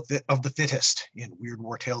survival of the fittest in Weird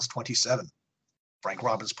War Tales 27. Frank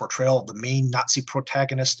Robbins' portrayal of the main Nazi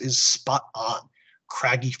protagonist is spot on,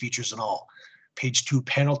 craggy features and all. Page 2,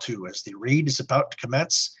 panel 2, as the raid is about to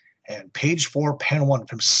commence, and page 4, panel 1, of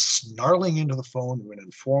him snarling into the phone when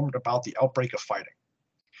informed about the outbreak of fighting.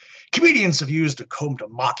 Comedians have used a comb to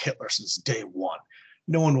mock Hitler since day one.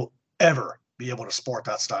 No one will ever be able to sport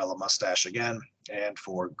that style of mustache again, and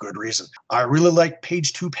for good reason. I really like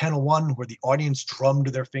page 2, panel 1, where the audience drummed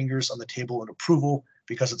their fingers on the table in approval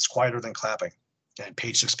because it's quieter than clapping. And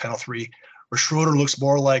page 6, panel 3, where Schroeder looks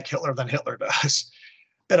more like Hitler than Hitler does.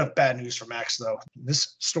 Bit of bad news for Max, though.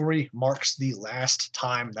 This story marks the last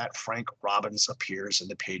time that Frank Robbins appears in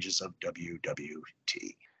the pages of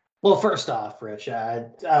WWT. Well, first off, Rich, I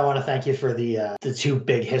want to thank you for the 2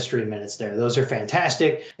 big history minutes there. Those are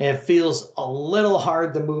fantastic. And it feels a little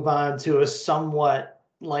hard to move on to a somewhat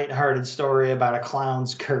lighthearted story about a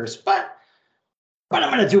clown's curse, but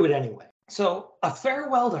I'm going to do it anyway. So, a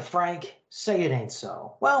farewell to Frank, say it ain't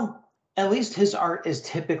so. Well, at least his art is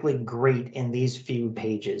typically great in these few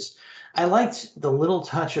pages. I liked the little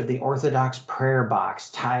touch of the Orthodox prayer box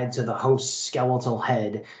tied to the host's skeletal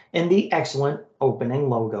head in the excellent opening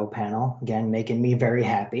logo panel, again, making me very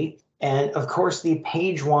happy. And of course, the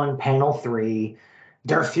page 1, panel 3,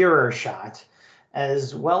 Der Führer shot,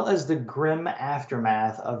 as well as the grim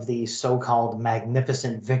aftermath of the so-called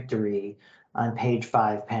magnificent victory on page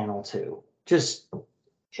 5, panel 2. Just,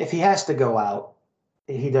 if he has to go out,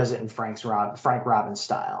 he does it in Frank Robbins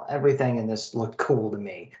style. Everything in this looked cool to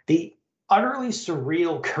me. The utterly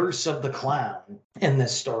surreal curse of the clown in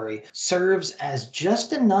this story serves as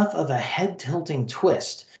just enough of a head-tilting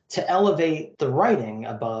twist to elevate the writing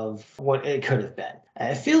above what it could have been.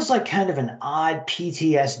 It feels like kind of an odd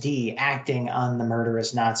PTSD acting on the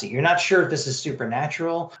murderous Nazi. You're not sure if this is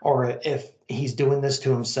supernatural or if he's doing this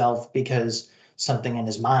to himself because something in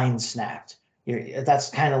his mind snapped. That's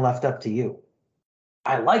kind of left up to you.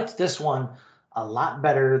 I liked this one a lot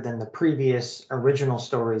better than the previous original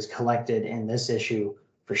stories collected in this issue,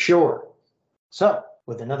 for sure. So,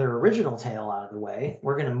 with another original tale out of the way,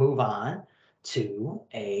 we're going to move on to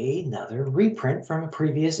another reprint from a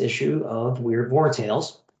previous issue of Weird War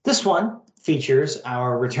Tales. This one features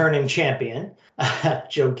our returning champion,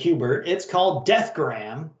 Joe Kubert. It's called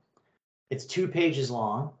Deathgram. It's 2 pages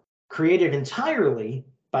long, created entirely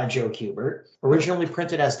by Joe Kubert, originally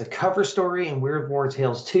printed as the cover story in Weird War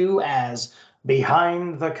Tales 2 as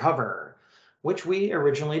Behind the Cover. which we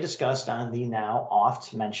originally discussed on the now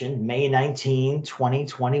oft-mentioned May 19,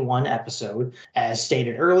 2021 episode. As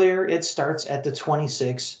stated earlier, it starts at the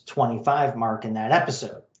 26-25 mark in that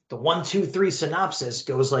episode. The 1-2-3 synopsis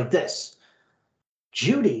goes like this.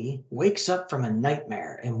 Judy wakes up from a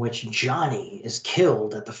nightmare in which Johnny is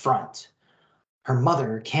killed at the front. Her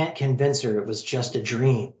mother can't convince her it was just a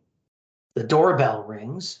dream. The doorbell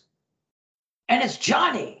rings, and it's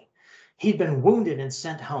Johnny. He'd been wounded and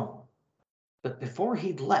sent home. But before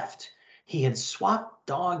he'd left, he had swapped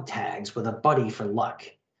dog tags with a buddy for luck.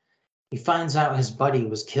 He finds out his buddy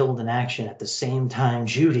was killed in action at the same time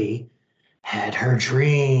Judy had her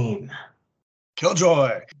dream.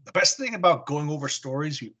 Killjoy. The best thing about going over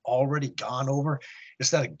stories we've already gone over is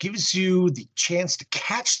that it gives you the chance to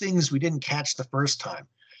catch things we didn't catch the first time.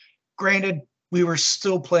 Granted, we were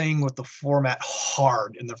still playing with the format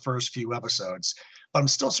hard in the first few episodes, but I'm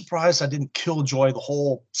still surprised I didn't killjoy the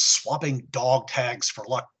whole swapping dog tags for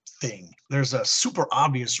luck thing. There's a super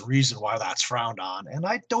obvious reason why that's frowned on, and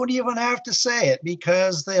I don't even have to say it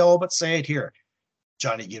because they all but say it here.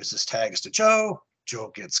 Johnny gives his tags to Joe.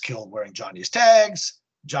 Joe gets killed wearing Johnny's tags.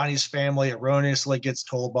 Johnny's family erroneously gets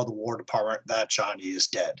told by the War Department that Johnny is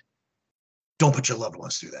dead. Don't put your loved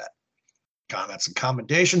ones through that. Comments and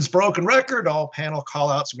commendations, broken record, all panel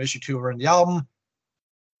callouts from issue 2 are in the album.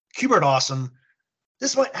 Kubert awesome.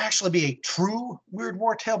 This might actually be a true Weird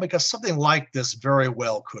War tale because something like this very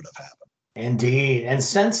well could have happened. Indeed. And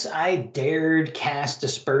since I dared cast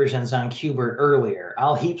aspersions on Kubert earlier,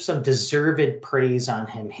 I'll heap some deserved praise on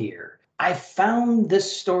him here. I found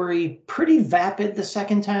this story pretty vapid the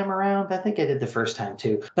second time around. I think I did the first time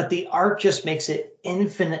too. But the art just makes it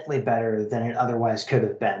infinitely better than it otherwise could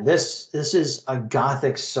have been. This is a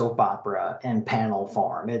gothic soap opera in panel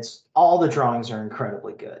form. It's all the drawings are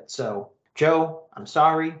incredibly good. So, Joe, I'm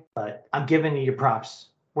sorry, but I'm giving you your props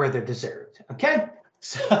where they're deserved. Okay?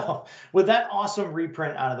 So, with that awesome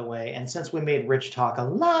reprint out of the way, and since we made Rich talk a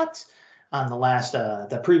lot on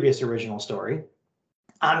the previous original story,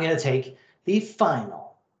 I'm going to take the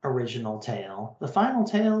final original tale, the final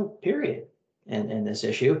tale, period, in this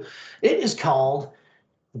issue. It is called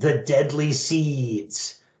The Deadly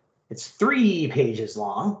Seeds. It's 3 pages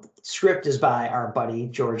long. Script is by our buddy,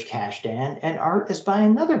 George Kashdan, and art is by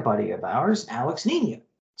another buddy of ours, Alex Nino.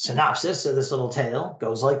 Synopsis of this little tale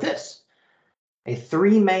goes like this. A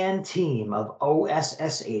 3-man team of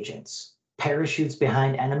OSS agents parachutes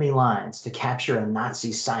behind enemy lines to capture a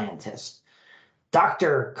Nazi scientist.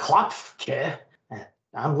 Dr. Klopfke,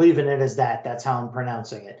 I'm leaving it as that, that's how I'm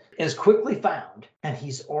pronouncing it, is quickly found, and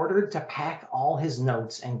he's ordered to pack all his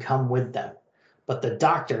notes and come with them. But the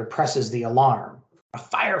doctor presses the alarm. A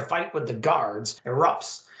firefight with the guards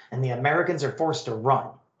erupts, and the Americans are forced to run.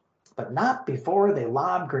 But not before they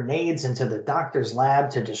lob grenades into the doctor's lab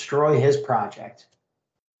to destroy his project.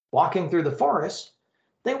 Walking through the forest,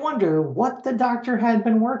 they wonder what the doctor had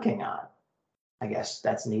been working on. I guess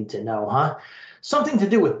that's neat to know, huh? Something to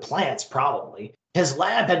do with plants, probably. His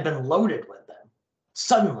lab had been loaded with them.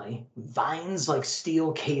 Suddenly, vines like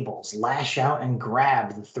steel cables lash out and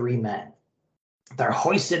grab the 3 men. They're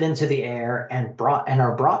hoisted into the air and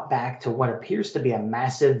are brought back to what appears to be a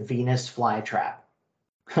massive Venus flytrap.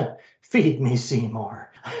 Feed me, Seymour.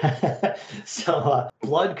 So,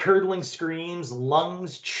 blood-curdling screams,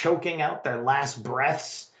 lungs choking out their last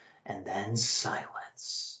breaths, and then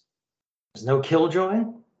silence. There's no killjoy.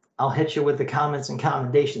 I'll hit you with the comments and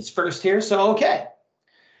commendations first here. So, okay.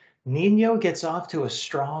 Nino gets off to a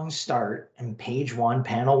strong start in page 1,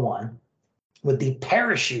 panel 1, with the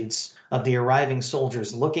parachutes of the arriving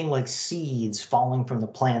soldiers looking like seeds falling from the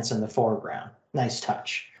plants in the foreground. Nice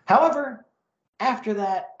touch. However, after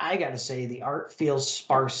that, I gotta say the art feels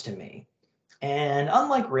sparse to me. And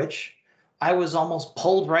unlike Rich, I was almost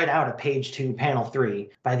pulled right out of page 2, panel 3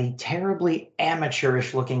 by the terribly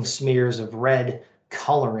amateurish looking smears of red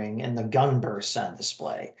coloring and the gunbursts on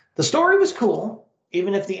display. The story was cool,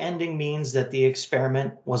 even if the ending means that the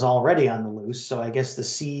experiment was already on the loose, so I guess the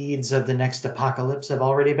seeds of the next apocalypse have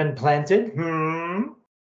already been planted.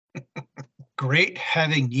 Great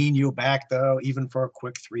having Nino back, though, even for a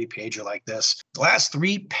quick 3-pager like this. The last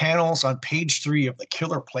 3 panels on page 3 of the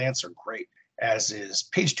killer plants are great, as is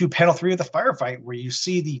page 2, panel 3 of the firefight, where you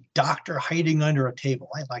see the doctor hiding under a table.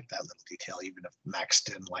 I like that little detail, even if Max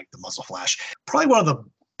didn't like the muzzle flash. Probably one of the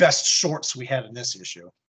best shorts we had in this issue.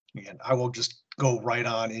 And I will just go right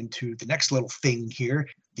on into the next little thing here,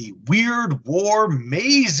 the Weird War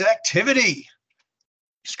Maze Activity.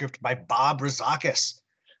 Script by Bob Razakis,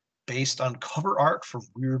 based on cover art from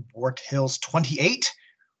Weird War Tales 28,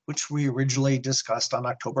 which we originally discussed on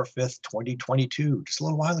October 5th, 2022, just a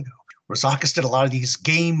little while ago. Rosakis did a lot of these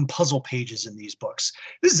game puzzle pages in these books.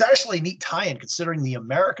 This is actually a neat tie-in considering the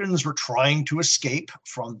Americans were trying to escape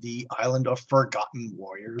from the island of forgotten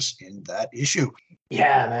warriors in that issue.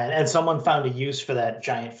 Yeah, man. And someone found a use for that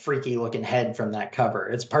giant freaky looking head from that cover.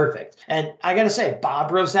 It's perfect. And I got to say,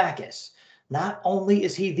 Bob Rosakis, not only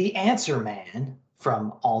is he the answer man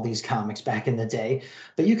from all these comics back in the day,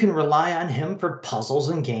 but you can rely on him for puzzles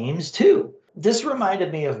and games too. This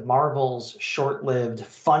reminded me of Marvel's short-lived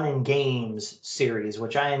Fun and Games series,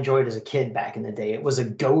 which I enjoyed as a kid back in the day. It was a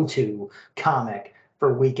go-to comic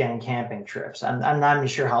for weekend camping trips. I'm not even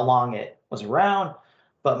sure how long it was around,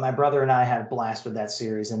 but my brother and I had a blast with that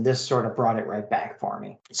series, and this sort of brought it right back for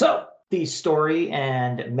me. So the story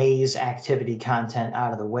and maze activity content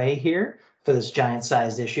out of the way here for this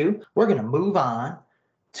giant-sized issue, we're going to move on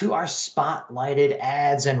to our spotlighted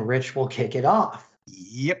ads, and Rich will kick it off.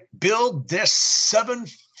 Yep, build this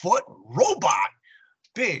 7-foot robot.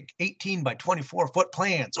 Big 18 by 24 foot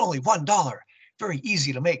plans, only $1. Very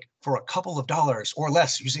easy to make for a couple of dollars or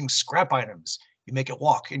less using scrap items. You make it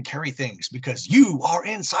walk and carry things because you are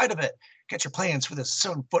inside of it. Get your plans for this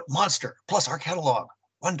 7-foot monster, plus our catalog.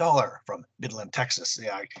 $1 from Midland, Texas.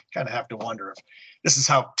 Yeah, I kind of have to wonder if this is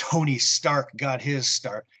how Tony Stark got his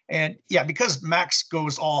start. And yeah, because Max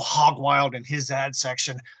goes all hog wild in his ad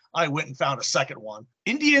section, I went and found a second one.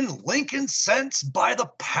 Indian Lincoln cents by the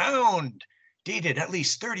pound, dated at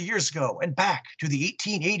least 30 years ago and back to the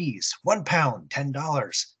 1880s. 1 pound,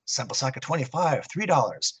 $10. Sample sack of 25,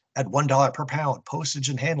 $3. At $1 per pound, postage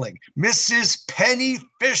and handling. Mrs. Penny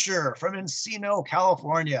Fisher from Encino,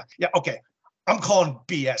 California. Yeah, okay. I'm calling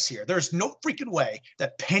BS here. There's no freaking way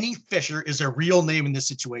that Penny Fisher is a real name in this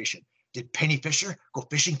situation. Did Penny Fisher go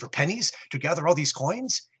fishing for pennies to gather all these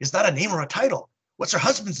coins? Is that a name or a title? What's her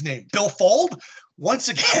husband's name? Bill Fold? Once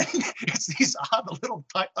again, it's these odd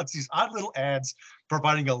little ads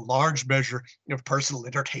providing a large measure of personal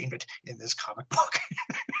entertainment in this comic book.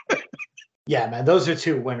 Yeah, man, those are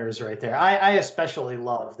two winners right there. I especially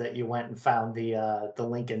love that you went and found the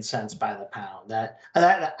Lincoln cents by the pound.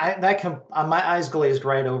 My eyes glazed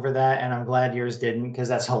right over that, and I'm glad yours didn't because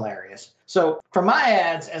that's hilarious. So for my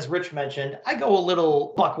ads, as Rich mentioned, I go a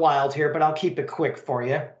little buck wild here, but I'll keep it quick for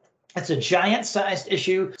you. It's a giant-sized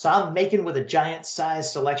issue, so I'm making with a giant-sized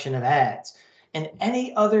selection of ads. In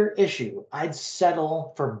any other issue, I'd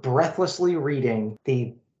settle for breathlessly reading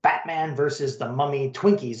the Batman versus the Mummy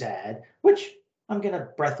Twinkies ad, which I'm going to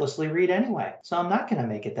breathlessly read anyway, so I'm not going to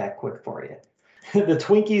make it that quick for you. The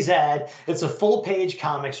Twinkies ad, it's a full-page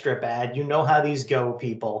comic strip ad. You know how these go,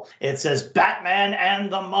 people. It says Batman and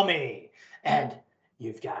the Mummy, and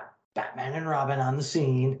you've got Batman and Robin on the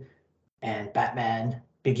scene, and Batman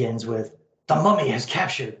begins with, "The Mummy has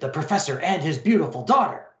captured the professor and his beautiful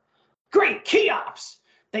daughter. Great Cheops!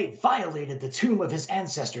 They violated the tomb of his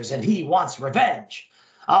ancestors and he wants revenge.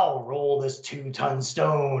 I'll roll this 2-ton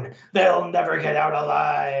stone. They'll never get out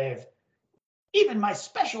alive. Even my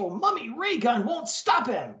special mummy ray gun won't stop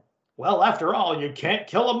him. Well, after all, you can't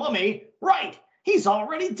kill a mummy. Right, he's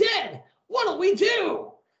already dead. What'll we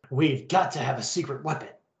do? We've got to have a secret weapon.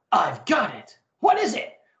 I've got it. What is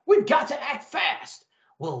it? We've got to act fast.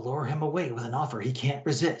 We'll lure him away with an offer he can't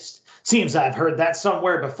resist. Seems I've heard that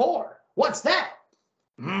somewhere before. What's that?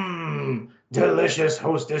 Delicious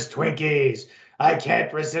Hostess Twinkies. I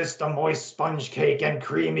can't resist the moist sponge cake and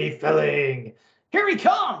creamy filling. Here he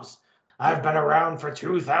comes. I've been around for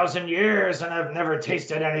 2,000 years and I've never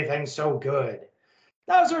tasted anything so good.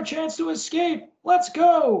 Now's our chance to escape. Let's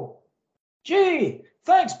go. Gee,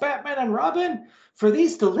 thanks, Batman and Robin, for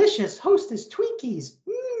these delicious Hostess Twinkies.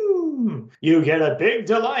 You get a big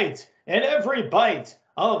delight in every bite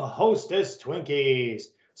of Hostess Twinkies.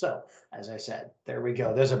 So, as I said, there we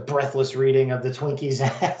go. There's a breathless reading of the Twinkies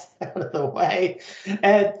ad out of the way.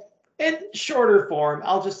 And in shorter form,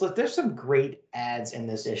 there's some great ads in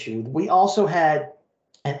this issue. We also had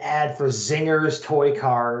an ad for Zinger's toy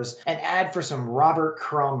cars, an ad for some Robert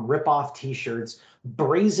Crumb ripoff t-shirts,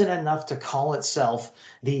 brazen enough to call itself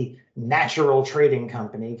the Natural Trading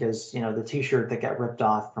Company, because, the t-shirt that got ripped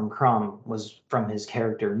off from Crumb was from his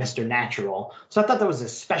character, Mr. Natural. So I thought that was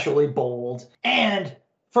especially bold. And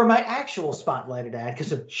for my actual spotlighted ad,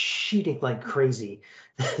 because I'm cheating like crazy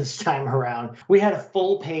this time around, we had a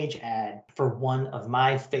full-page ad for one of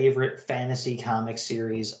my favorite fantasy comic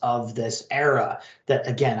series of this era that,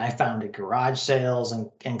 again, I found at garage sales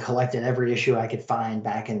and collected every issue I could find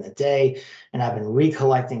back in the day, and I've been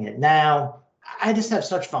recollecting it now. I just have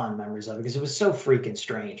such fond memories of it because it was so freaking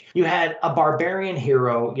strange. You had a barbarian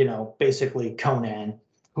hero, basically Conan,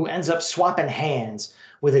 who ends up swapping hands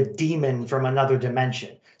with a demon from another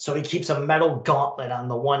dimension. So he keeps a metal gauntlet on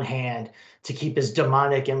the one hand to keep his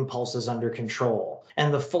demonic impulses under control.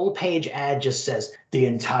 And the full page ad just says, "The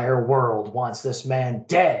entire world wants this man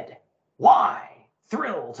dead. Why?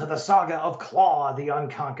 Thrill to the saga of Claw the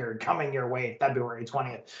Unconquered, coming your way February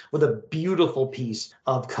 20th," with a beautiful piece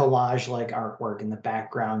of collage-like artwork in the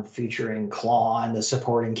background featuring Claw and the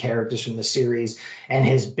supporting characters from the series and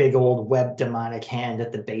his big old web demonic hand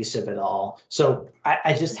at the base of it all. So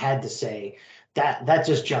I just had to say that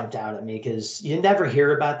just jumped out at me because you never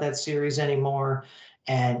hear about that series anymore,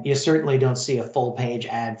 and you certainly don't see a full-page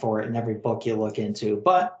ad for it in every book you look into.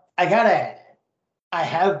 But I gotta add, I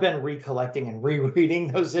have been recollecting and rereading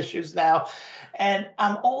those issues now, and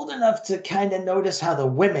I'm old enough to kind of notice how the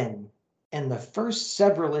women in the first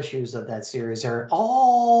several issues of that series are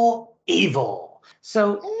all evil.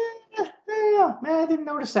 So, I didn't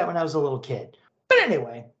notice that when I was a little kid. But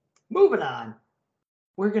anyway, moving on.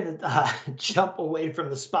 We're going to jump away from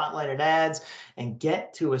the spotlighted ads and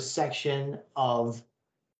get to a section of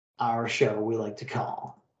our show we like to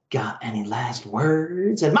call Got Any Last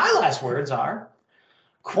Words? And my last words are,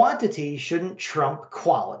 quantity shouldn't trump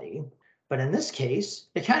quality, but in this case,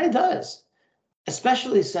 it kind of does,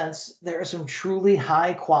 especially since there are some truly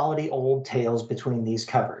high quality old tales between these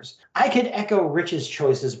covers. I could echo Rich's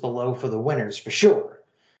choices below for the winners for sure.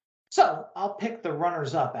 So I'll pick the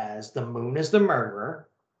runners up as The Moon is the Murderer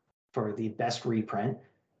for the best reprint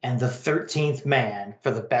and The 13th Man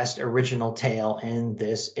for the best original tale in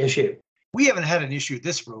this issue. We haven't had an issue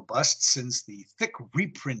this robust since the thick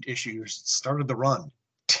reprint issues started the run.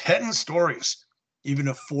 10 stories, even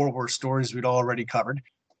if 4 were stories we'd already covered.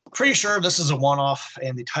 Pretty sure this is a one-off,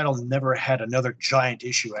 and the title never had another giant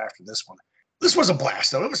issue after this one. This was a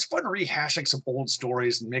blast, though. It was fun rehashing some old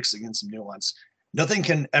stories and mixing in some new ones. Nothing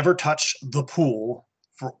can ever touch The Pool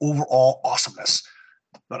for overall awesomeness.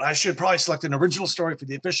 But I should probably select an original story for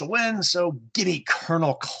the official win, so give me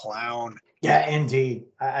Colonel Clown. Yeah, indeed.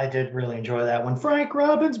 I did really enjoy that one. Frank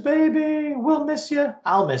Robbins, baby, we'll miss you.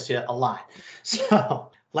 I'll miss you a lot.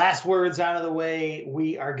 So, last words out of the way,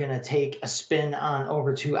 we are going to take a spin on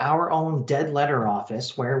over to our own Dead Letter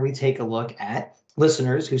office, where we take a look at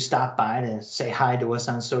listeners who stop by to say hi to us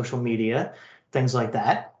on social media, things like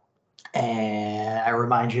that. And I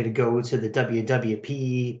remind you to go to the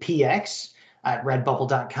WWPX at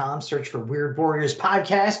redbubble.com, search for Weird Warriors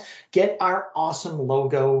Podcast, get our awesome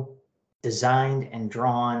logo designed and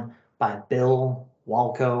drawn by Bill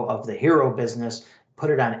Walco of the Hero Business.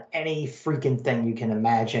 Put it on any freaking thing you can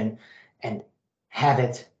imagine and have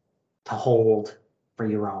it to hold for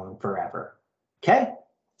your own forever. Okay?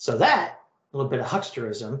 So that, a little bit of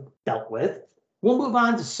hucksterism dealt with. We'll move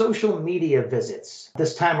on to social media visits.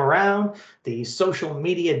 This time around, the social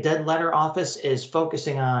media Dead Letter office is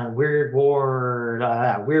focusing on Weird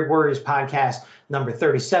Warriors Podcast number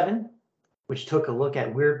 37, which took a look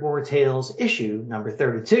at Weird War Tales issue number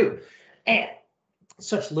 32. And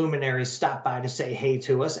such luminaries stopped by to say hey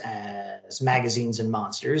to us as Magazines and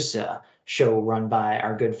Monsters, a show run by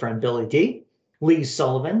our good friend Billy D, Lee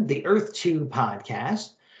Sullivan, the Earth 2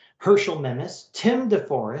 podcast, Herschel Memis, Tim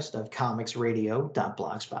DeForest of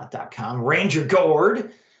comicsradio.blogspot.com, Ranger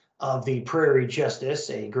Gord of the Prairie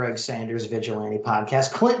Justice, a Greg Sanders vigilante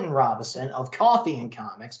podcast, Clinton Robinson of Coffee and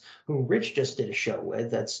Comics, who Rich just did a show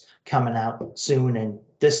with that's coming out soon in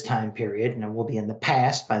this time period, and it will be in the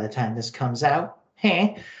past by the time this comes out.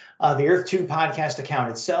 The Earth 2 podcast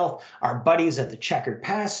account itself, our buddies at the Checkered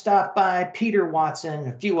Pass stopped by, Peter Watson,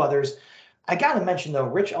 a few others. I got to mention, though,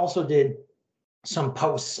 Rich also did some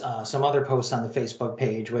posts, some other posts on the Facebook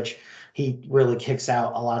page, which he really kicks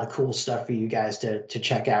out a lot of cool stuff for you guys to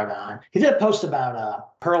check out on. He did a post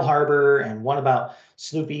about Pearl Harbor and one about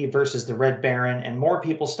Snoopy versus the Red Baron, and more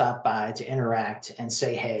people stopped by to interact and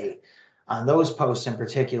say hey on those posts in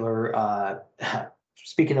particular.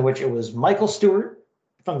 Speaking of which, it was Michael Stewart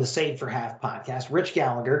from the Save for Half podcast, Rich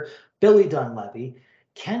Gallagher, Billy Dunleavy,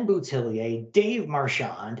 Ken Boutillier, Dave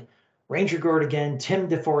Marchand, Ranger Gord again, Tim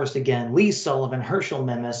DeForest again, Lee Sullivan, Herschel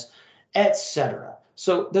Memis, etc.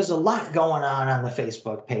 So there's a lot going on the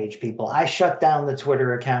Facebook page, people. I shut down the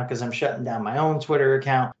Twitter account because I'm shutting down my own Twitter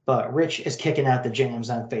account, but Rich is kicking out the jams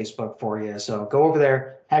on Facebook for you. So go over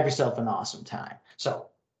there, have yourself an awesome time. So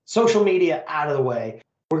social media out of the way.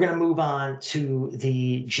 We're going to move on to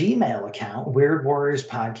the Gmail account,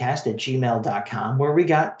 weirdwarriorspodcast@gmail.com, where we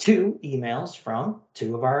got 2 emails from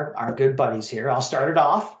 2 of our good buddies here. I'll start it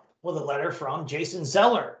off with a letter from Jason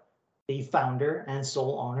Zeller, the founder and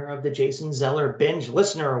sole owner of the Jason Zeller Binge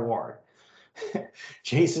Listener Award.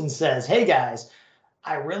 Jason says, "Hey guys,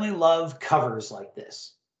 I really love covers like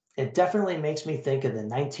this. It definitely makes me think of the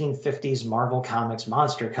 1950s Marvel Comics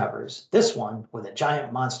monster covers. This one with a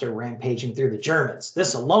giant monster rampaging through the Germans.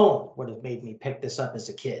 This alone would have made me pick this up as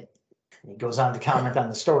a kid. He goes on to comment on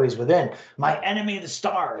the stories within. My Enemy of the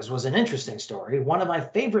Stars was an interesting story. One of my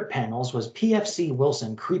favorite panels was PFC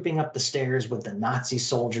Wilson creeping up the stairs with the Nazi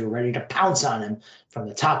soldier ready to pounce on him from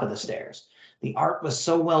the top of the stairs. The art was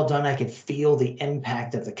so well done, I could feel the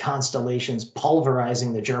impact of the constellations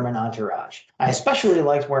pulverizing the German entourage. I especially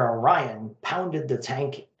liked where Orion pounded the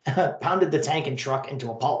tank and truck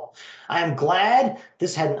into a pulp. I am glad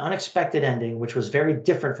this had an unexpected ending, which was very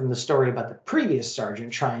different from the story about the previous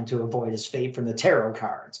sergeant trying to avoid his fate from the tarot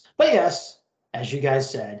cards. But yes, as you guys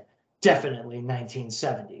said, definitely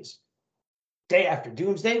 1970s. Day After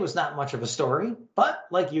Doomsday was not much of a story, but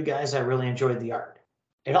like you guys, I really enjoyed the art.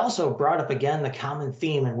 It also brought up again the common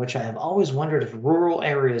theme in which I have always wondered if rural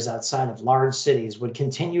areas outside of large cities would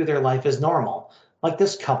continue their life as normal, like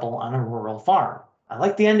this couple on a rural farm. I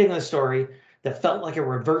like the ending of the story that felt like a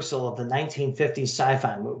reversal of the 1950s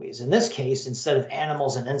sci-fi movies. In this case, instead of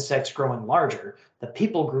animals and insects growing larger, the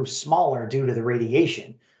people grew smaller due to the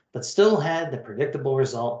radiation, but still had the predictable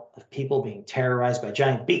result of people being terrorized by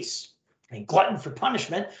giant beasts. A glutton for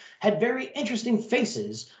punishment had very interesting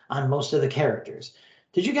faces on most of the characters.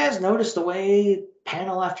 Did you guys notice the way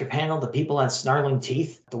panel after panel the people had snarling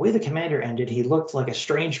teeth? The way the commander ended, he looked like a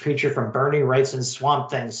strange creature from Bernie Wrightson's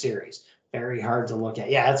Swamp Thing series. Very hard to look at.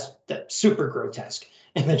 Yeah, that's super grotesque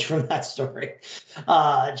image from that story.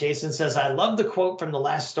 Jason says, I love the quote from the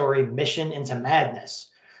last story, Mission into Madness.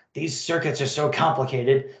 These circuits are so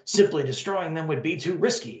complicated, simply destroying them would be too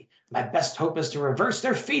risky. My best hope is to reverse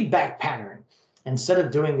their feedback pattern. Instead of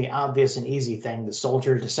doing the obvious and easy thing, the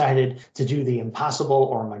soldier decided to do the impossible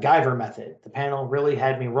or MacGyver method. The panel really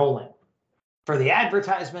had me rolling. For the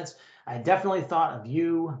advertisements, I definitely thought of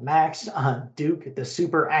you, Max, on Duke, the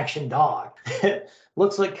super action dog.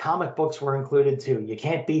 Looks like comic books were included too. You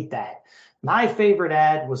can't beat that. My favorite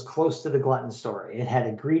ad was close to the glutton story. It had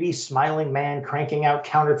a greedy, smiling man cranking out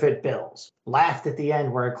counterfeit bills. Laughed at the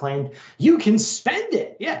end where it claimed, you can spend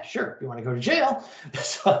it. Yeah, sure, if you want to go to jail.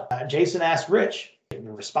 So, Jason asked Rich,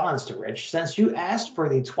 in response to Rich, since you asked for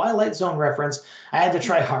the Twilight Zone reference, I had to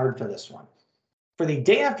try hard for this one. For the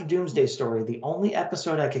Day After Doomsday story, the only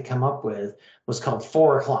episode I could come up with was called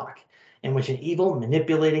 4 O'Clock, in which an evil,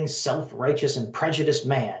 manipulating, self-righteous, and prejudiced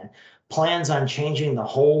man plans on changing the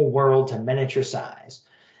whole world to miniature size.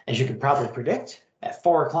 As you can probably predict, at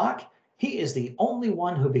 4 o'clock, he is the only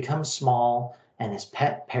one who becomes small, and his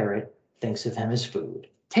pet parrot thinks of him as food.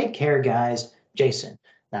 Take care, guys. Jason.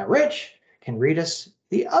 Now, Rich can read us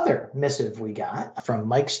the other missive we got from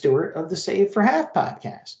Mike Stewart of the Save for Half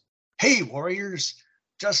podcast. Hey, Warriors.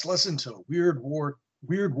 Just listen to Weird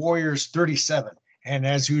Warriors 37. And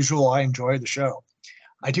as usual, I enjoyed the show.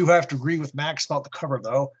 I do have to agree with Max about the cover,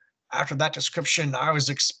 though. After that description, I was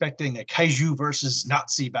expecting a kaiju versus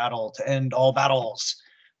Nazi battle to end all battles.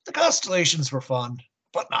 The constellations were fun,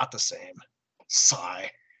 but not the same. Sigh.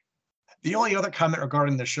 The only other comment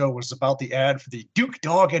regarding the show was about the ad for the Duke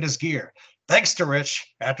dog and his gear. Thanks to Rich,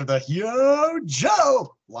 after the Yo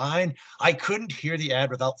Joe line, I couldn't hear the ad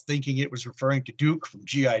without thinking it was referring to Duke from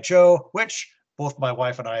G.I. Joe, which both my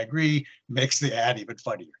wife and I agree makes the ad even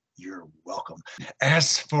funnier. You're welcome.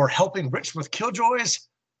 As for helping Rich with Killjoys,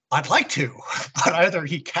 I'd like to, but either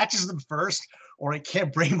he catches them first or I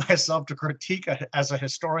can't bring myself to critique as a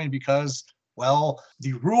historian because, well,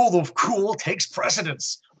 the rule of cool takes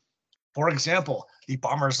precedence. For example, the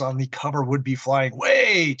bombers on the cover would be flying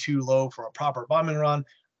way too low for a proper bombing run,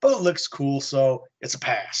 but it looks cool, so it's a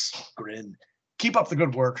pass. Grin. Keep up the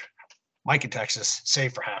good work. Mike in Texas,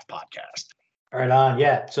 Save for Half podcast. Right on,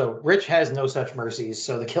 yeah. So Rich has no such mercies,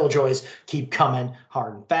 so the Killjoys keep coming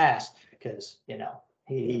hard and fast because, you know,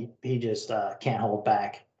 he just can't hold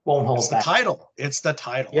back. Won't hold back. It's the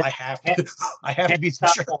title. Yeah. I have to be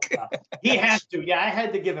the jerk. He has to. Yeah, I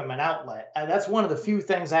had to give him an outlet. That's one of the few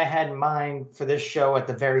things I had in mind for this show at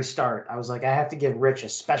the very start. I was like, I have to give Rich a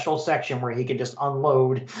special section where he can just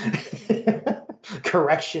unload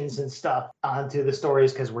corrections and stuff onto the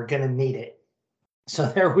stories because we're going to need it. So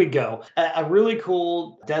there we go. A really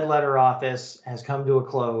cool Dead Letter Office has come to a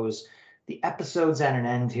close. The episode's at an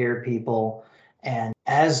end here, people. And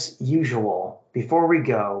as usual, before we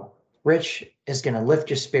go, Rich is going to lift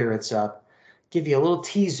your spirits up, give you a little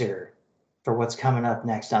teaser for what's coming up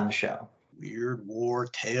next on the show. Weird War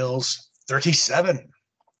Tales 37.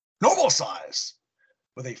 Normal size.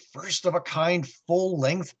 With a first-of-a-kind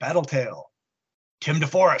full-length battle tale. Tim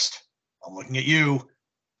DeForest, I'm looking at you.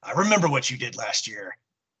 I remember what you did last year.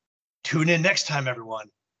 Tune in next time, everyone,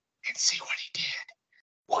 and see what he did.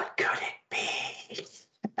 What could it be?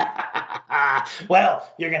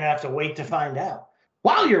 Well, you're going to have to wait to find out.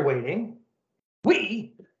 While you're waiting,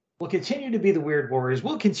 we will continue to be the Weird Warriors.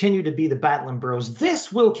 We'll continue to be the Battling Bros.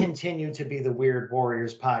 This will continue to be the Weird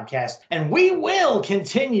Warriors podcast. And we will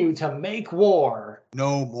continue to make war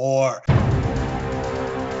No more.